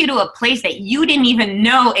 take you to a place that you didn't even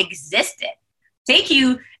know existed, take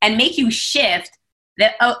you and make you shift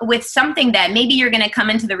that with something that maybe you're going to come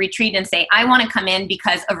into the retreat and say, I want to come in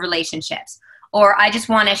because of relationships, or I just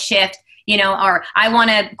want to shift, or I want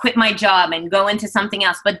to quit my job and go into something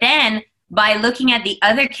else. But then by looking at the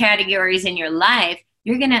other categories in your life,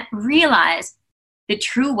 you're going to realize the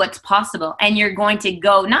true what's possible. And you're going to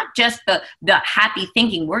go, not just the happy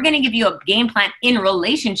thinking, we're going to give you a game plan in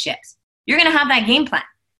relationships. You're going to have that game plan.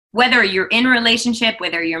 Whether you're in a relationship,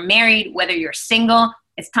 whether you're married, whether you're single,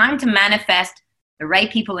 it's time to manifest the right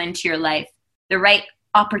people into your life, the right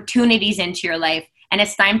opportunities into your life. And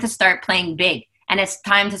it's time to start playing big. And it's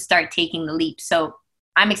time to start taking the leap. So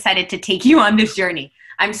I'm excited to take you on this journey.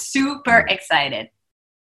 I'm super excited.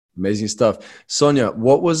 Amazing stuff. Sonia,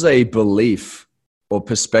 what was a belief or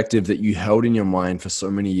perspective that you held in your mind for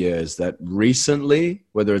so many years that recently,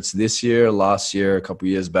 whether it's this year, last year, a couple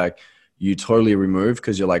of years back, you totally removed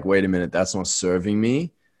because you're like, wait a minute, that's not serving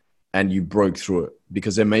me, and you broke through it?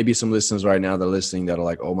 Because there may be some listeners right now that are listening that are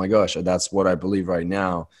like, oh my gosh, that's what I believe right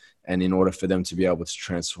now. And in order for them to be able to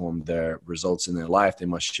transform their results in their life, they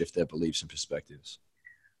must shift their beliefs and perspectives.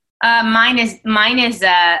 Mine is,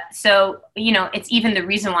 so, it's even the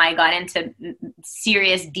reason why I got into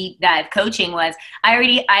serious deep dive coaching was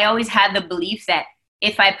I always had the belief that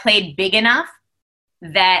if I played big enough,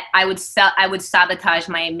 that I would sabotage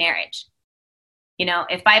my marriage.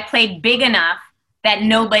 If I played big enough, that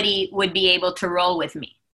nobody would be able to roll with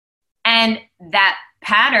me. And that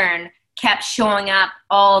pattern kept showing up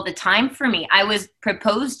all the time for me. I was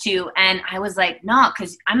proposed to and I was like, no,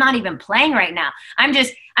 because I'm not even playing right now. I'm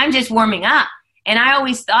just warming up. And I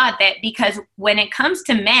always thought that because when it comes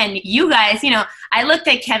to men, you guys, I looked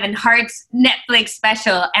at Kevin Hart's Netflix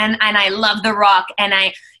special and I love The Rock, and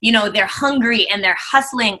they're hungry and they're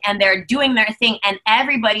hustling and they're doing their thing and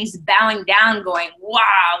everybody's bowing down going,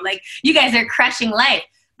 wow, like you guys are crushing life.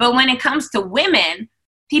 But when it comes to women,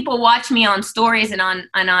 people watch me on stories and on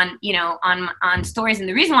stories. And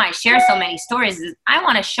the reason why I share so many stories is I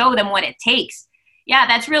want to show them what it takes. Yeah,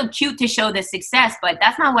 that's real cute to show the success, but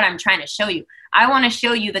that's not what I'm trying to show you. I want to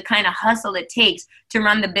show you the kind of hustle it takes to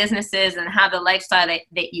run the businesses and have the lifestyle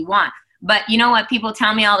that you want. But you know what people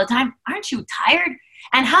tell me all the time? Aren't you tired?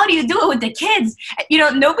 And how do you do it with the kids?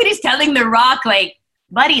 Nobody's telling The Rock, like,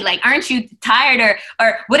 buddy, like, aren't you tired?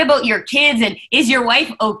 Or what about your kids? And is your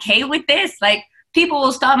wife okay with this? Like, people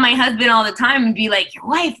will stop my husband all the time and be like, your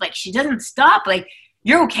wife, like, she doesn't stop. Like,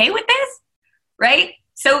 you're okay with this? Right?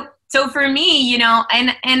 So for me,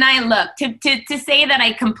 and I look, to say that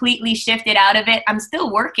I completely shifted out of it, I'm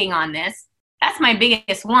still working on this. That's my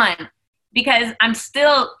biggest one, because I'm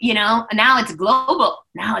still, now it's global.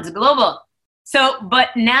 So, but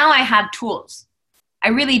now I have tools. I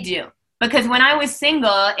really do. Because when I was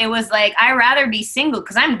single, it was like, I'd rather be single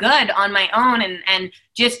because I'm good on my own and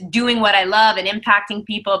just doing what I love and impacting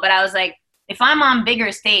people. But I was like, if I'm on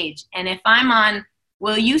bigger stage and if I'm on,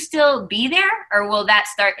 will you still be there, or will that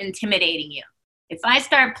start intimidating you? If I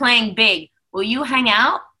start playing big, will you hang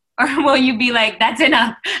out, or will you be like, that's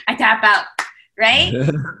enough, I tap out, right?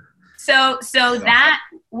 So that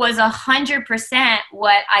was 100%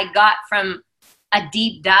 what I got from a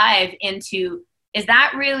deep dive into, is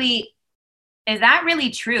that really is that really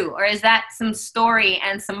true? Or is that some story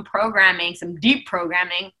and some programming, some deep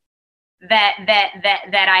programming that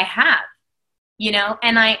I have, you know?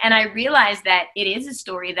 And I realized that it is a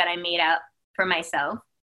story that I made up for myself.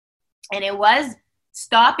 And it was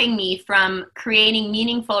stopping me from creating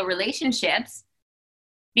meaningful relationships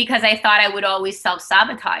because I thought I would always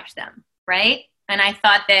self-sabotage them, right? And I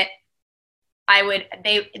thought that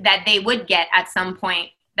they would get at some point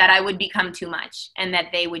that I would become too much and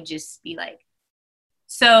that they would just be like.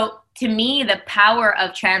 So to me, the power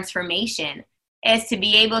of transformation is to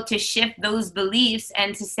be able to shift those beliefs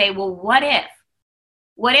and to say, well, what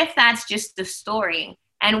if that's just a story?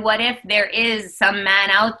 And what if there is some man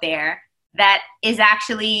out there that is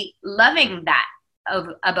actually loving that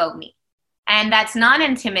about me? And that's not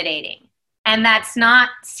intimidating, and that's not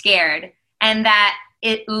scared, and that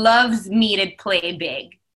it loves me to play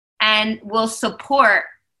big and will support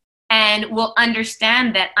and will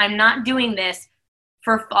understand that I'm not doing this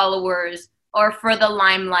for followers or for the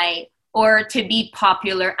limelight or to be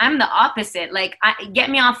popular. I'm the opposite. Like, get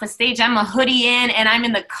me off the stage, I'm a hoodie in and I'm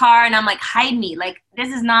in the car and I'm like, hide me. Like, this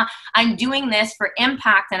is not, I'm doing this for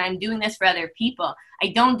impact and I'm doing this for other people. I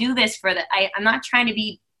don't do this for I'm not trying to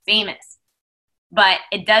be famous, but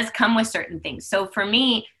it does come with certain things. So for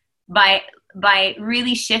me, by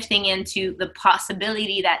really shifting into the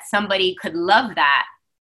possibility that somebody could love that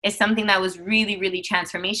is something that was really, really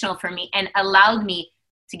transformational for me and allowed me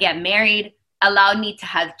to get married, allowed me to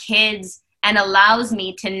have kids, and allows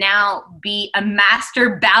me to now be a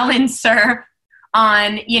master balancer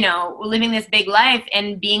on, you know, living this big life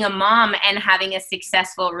and being a mom and having a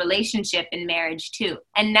successful relationship in marriage too.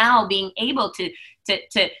 And now being able to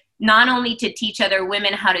not only to teach other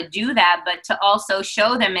women how to do that, but to also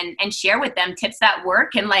show them and share with them tips that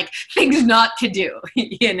work and like things not to do,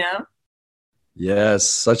 you know? Yes,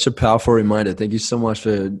 such a powerful reminder. Thank you so much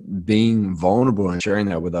for being vulnerable and sharing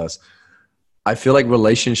that with us. I feel like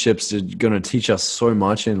relationships are going to teach us so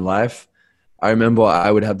much in life. I remember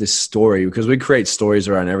I would have this story because we create stories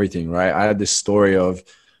around everything, right? I had this story of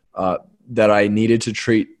that I needed to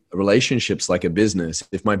treat relationships like a business.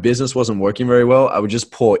 If my business wasn't working very well, I would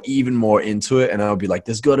just pour even more into it. And I would be like,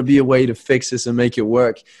 there's got to be a way to fix this and make it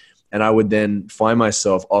work. And I would then find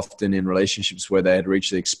myself often in relationships where they had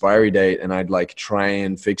reached the expiry date and I'd like try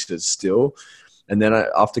and fix it still. And then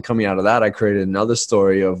after coming out of that, I created another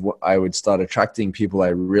story of what I would start attracting people I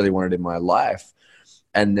really wanted in my life.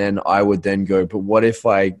 And then I would then go, but what if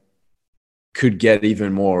I could get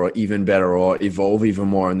even more or even better or evolve even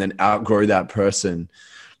more and then outgrow that person?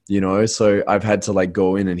 You know, so I've had to like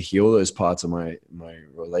go in and heal those parts of my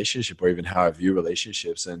relationship or even how I view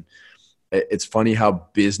relationships. And it's funny how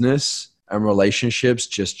business and relationships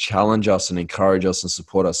just challenge us and encourage us and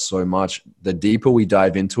support us so much. The deeper we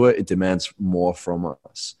dive into it, it demands more from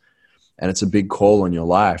us. And it's a big call on your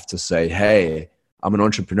life to say, hey, I'm an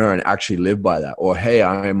entrepreneur and actually live by that. Or, hey,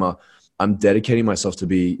 I'm dedicating myself to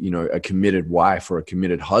be, you know, a committed wife or a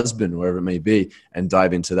committed husband, wherever it may be, and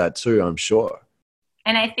dive into that too, I'm sure.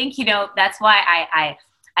 And I think, you know, that's why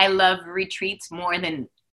I love retreats more than,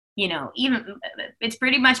 you know, even it's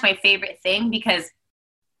pretty much my favorite thing because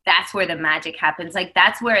that's where the magic happens. Like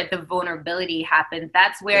that's where the vulnerability happens.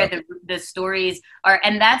 That's where the stories are.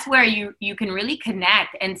 And that's where you can really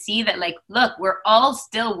connect and see that like, look, we're all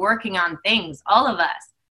still working on things, all of us,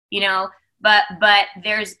 you know, but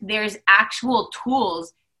there's actual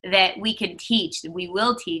tools that we can teach, that we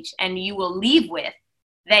will teach, and you will leave with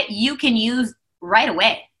that you can use right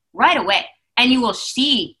away. And you will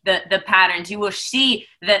see the patterns. You will see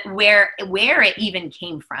that where it even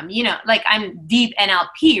came from. You know, like I'm deep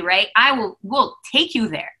NLP, right? We'll take you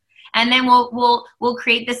there, and then we'll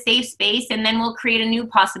create the safe space, and then we'll create a new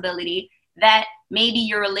possibility that maybe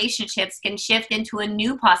your relationships can shift into a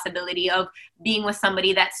new possibility of being with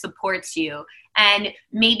somebody that supports you, and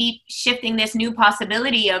maybe shifting this new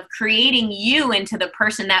possibility of creating you into the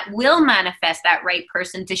person that will manifest that right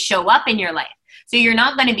person to show up in your life. So you're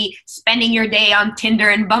not going to be spending your day on Tinder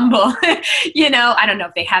and Bumble. You know, I don't know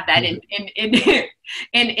if they have that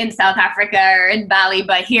in South Africa or in Bali,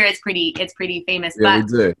 but here it's pretty famous. Yeah, we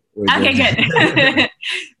do. Okay, good.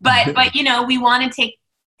 but you know, we want to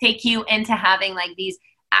take you into having like these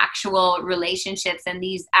actual relationships and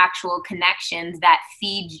these actual connections that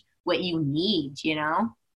feed what you need, you know?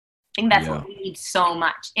 I think that's what we need so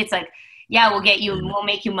much. It's like, yeah, we'll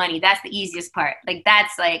make you money. That's the easiest part. Like,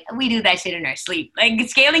 that's like, we do that shit in our sleep. Like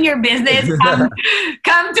scaling your business,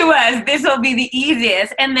 come to us. This will be the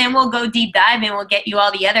easiest. And then we'll go deep dive and we'll get you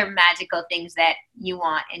all the other magical things that you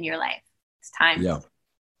want in your life. It's time. Yeah.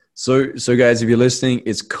 So guys, if you're listening,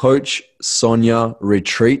 it's Coach Sonia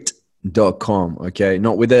Retreat. .com, okay?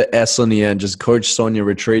 Not with an S on the end, just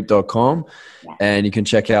coachsoniaretreat.com. Yeah. And you can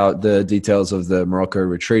check out the details of the Morocco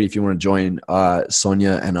retreat if you want to join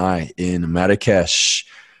Sonia and I in Marrakesh.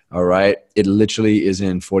 All right. It literally is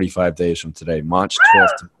in 45 days from today, March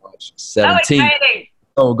 12th to March 17th.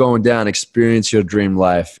 Oh, going down, experience your dream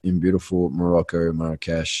life in beautiful Morocco,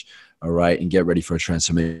 Marrakesh. All right. And get ready for a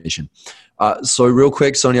transformation. So real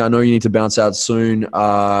quick, Sonia, I know you need to bounce out soon.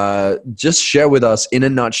 Just share with us in a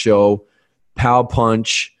nutshell, Power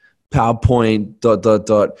Punch, PowerPoint, ...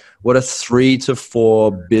 What are 3 to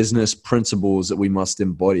 4 business principles that we must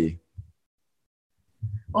embody?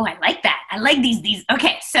 Oh, I like that. I like these.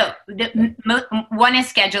 Okay. So one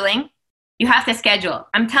is scheduling. You have to schedule.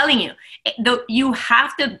 I'm telling you, you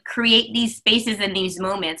have to create these spaces and these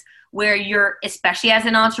moments where you're, especially as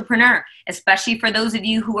an entrepreneur, especially for those of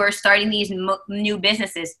you who are starting these new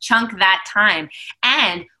businesses, chunk that time.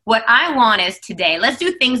 And what I want is today, let's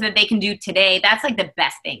do things that they can do today. That's like the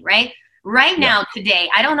best thing, right? Right now, today,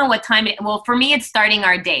 I don't know what time well, for me, it's starting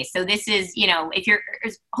our day. So this is,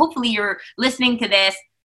 hopefully you're listening to this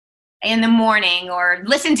in the morning or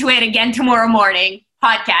listen to it again tomorrow morning.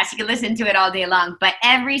 Podcast, you can listen to it all day long. But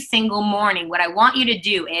every single morning, what I want you to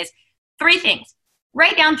do is 3 things.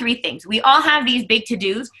 Write down 3 things. We all have these big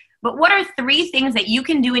to-dos, but what are 3 things that you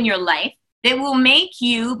can do in your life that will make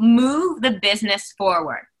you move the business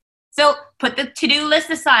forward? So put the to-do list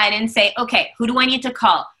aside and say, okay, who do I need to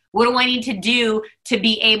call? What do I need to do to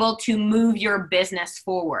be able to move your business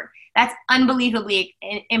forward? That's unbelievably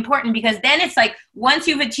important, because then it's like once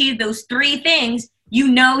you've achieved those 3 things, you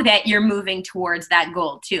know that you're moving towards that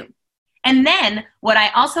goal too. And then what I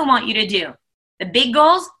also want you to do, the big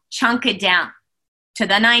goals, chunk it down to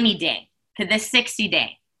the 90-day, to the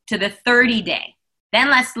 60-day, to the 30-day. Then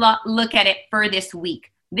let's look at it for this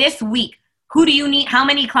week. This week, who do you need? How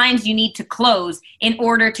many clients do you need to close in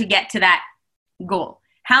order to get to that goal?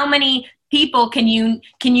 How many people can you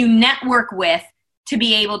network with to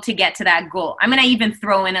be able to get to that goal? I'm going to even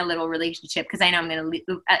throw in a little relationship, because I know I'm going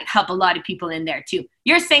to help a lot of people in there too.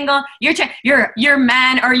 You're single, your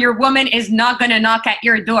man or your woman is not going to knock at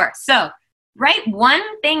your door. So write one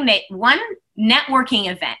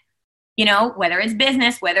networking event, whether it's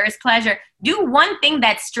business, whether it's pleasure, do one thing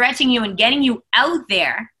that's stretching you and getting you out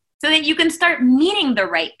there so that you can start meeting the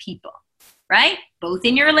right people, right? Both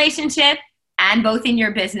in your relationship and both in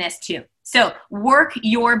your business too. So work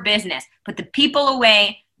your business, put the people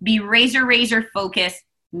away, be razor focused,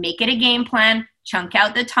 make it a game plan, chunk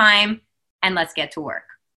out the time, and let's get to work.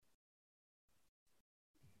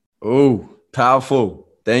 Oh, powerful.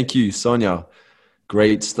 Thank you, Sonia.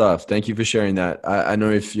 Great stuff. Thank you for sharing that. I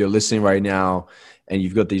know if you're listening right now and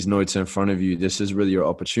you've got these notes in front of you, this is really your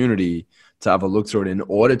opportunity to have a look through it in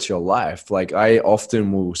order to your life. Like, I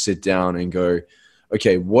often will sit down and go,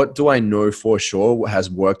 okay, what do I know for sure has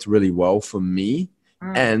worked really well for me?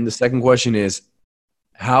 And the second question is,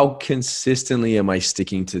 how consistently am I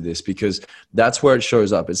sticking to this? Because that's where it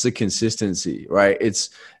shows up. It's the consistency, right? It's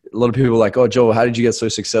a lot of people are like, oh, Joel, how did you get so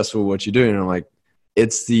successful at what you're doing? And I'm like,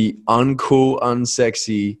 it's the uncool,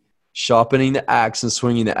 unsexy, sharpening the axe and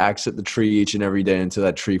swinging the axe at the tree each and every day until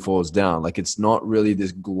that tree falls down. Like, it's not really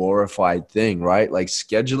this glorified thing, right? Like,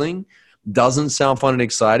 scheduling doesn't sound fun and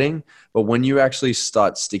exciting, but when you actually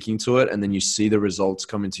start sticking to it and then you see the results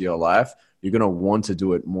come into your life, you're going to want to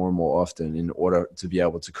do it more and more often in order to be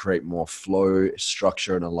able to create more flow,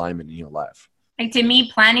 structure, and alignment in your life. Like, to me,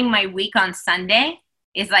 planning my week on Sunday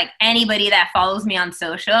is like, anybody that follows me on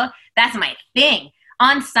social, that's my thing.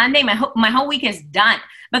 On Sunday, my whole week is done,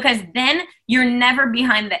 because then you're never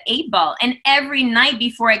behind the 8 ball. And every night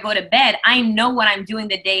before I go to bed, I know what I'm doing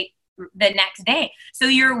the next day. So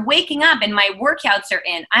you're waking up and my workouts are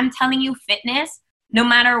in. I'm telling you, fitness, no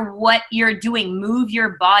matter what you're doing, move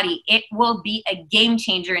your body. It will be a game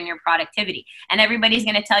changer in your productivity. And everybody's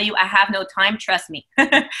going to tell you, I have no time. Trust me.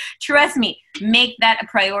 Trust me. Make that a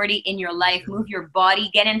priority in your life. Move your body,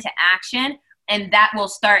 get into action. And that will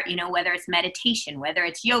start, whether it's meditation, whether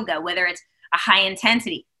it's yoga, whether it's a high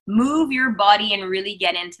intensity. Move your body and really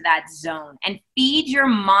get into that zone. And feed your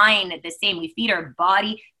mind the same. We feed our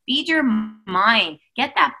body. Feed your mind.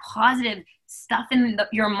 Get that positive stuff in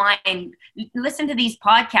your mind. Listen to these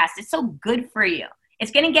podcasts. It's so good for you.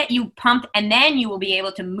 It's going to get you pumped, and then you will be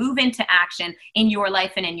able to move into action in your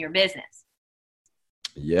life and in your business.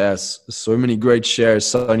 Yes. So many great shares,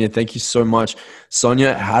 Sonia. Thank you so much.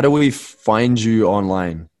 Sonia, how do we find you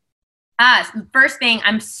online? First thing,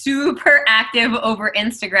 I'm super active over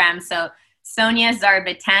Instagram. So Sonia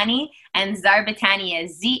Zarbatany, and Zarbatany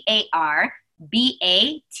is ZARBATANY.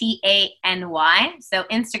 So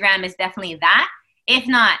Instagram is definitely that. If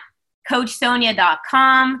not,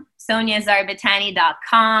 coachsonia.com,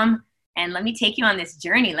 soniazarbitani.com. And let me take you on this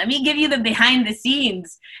journey. Let me give you the behind the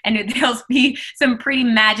scenes. And there'll be some pretty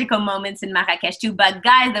magical moments in Marrakesh too. But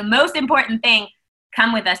guys, the most important thing,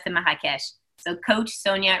 come with us to Marrakesh. So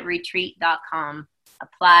CoachSoniaRetreat.com.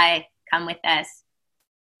 Apply, come with us,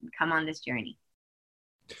 come on this journey.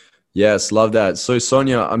 Yes, love that. So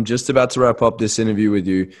Sonia, I'm just about to wrap up this interview with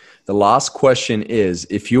you. The last question is,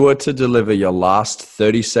 if you were to deliver your last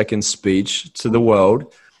 30-second speech to the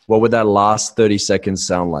world, what would that last 30 seconds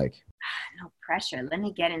sound like? No pressure. Let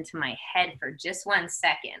me get into my head for just 1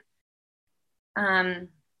 second.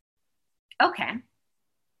 Okay.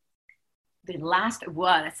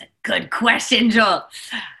 That's a good question, Joel.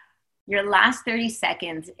 Your last 30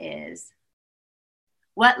 seconds is,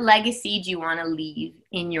 what legacy do you want to leave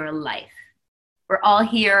in your life? We're all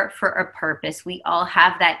here for a purpose. We all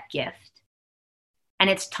have that gift. And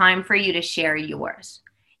it's time for you to share yours.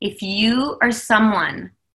 If you are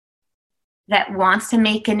someone that wants to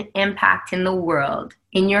make an impact in the world,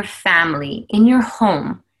 in your family, in your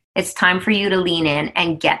home, it's time for you to lean in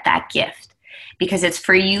and get that gift. Because it's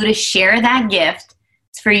for you to share that gift.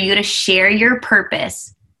 It's for you to share your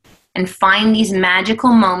purpose and find these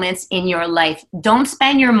magical moments in your life. Don't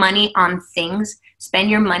spend your money on things. Spend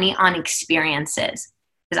your money on experiences.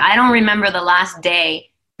 Because I don't remember the last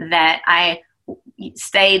day that I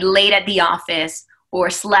stayed late at the office or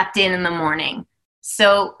slept in the morning.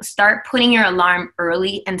 So start putting your alarm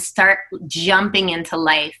early and start jumping into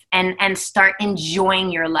life and start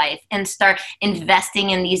enjoying your life and start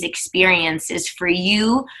investing in these experiences for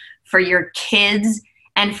you, for your kids,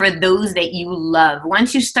 and for those that you love.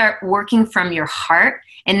 Once you start working from your heart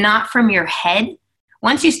and not from your head,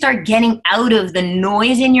 once you start getting out of the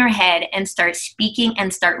noise in your head and start speaking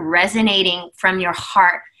and start resonating from your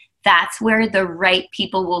heart, that's where the right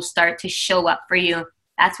people will start to show up for you.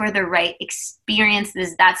 That's where the right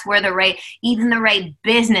experiences, that's where even the right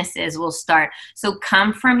businesses will start. So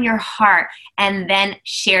come from your heart and then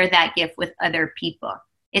share that gift with other people.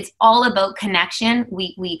 It's all about connection.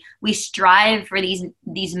 We strive for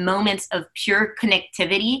these moments of pure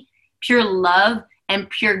connectivity, pure love, and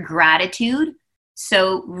pure gratitude.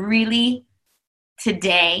 So really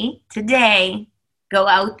today, go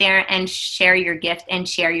out there and share your gift and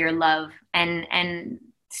share your love. And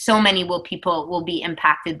so many people will be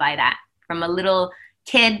impacted by that, from a little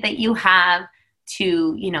kid that you have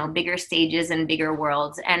to, bigger stages and bigger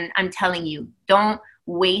worlds. And I'm telling you, don't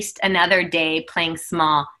waste another day playing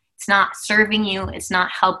small. It's not serving you, it's not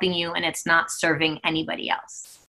helping you, and it's not serving anybody else.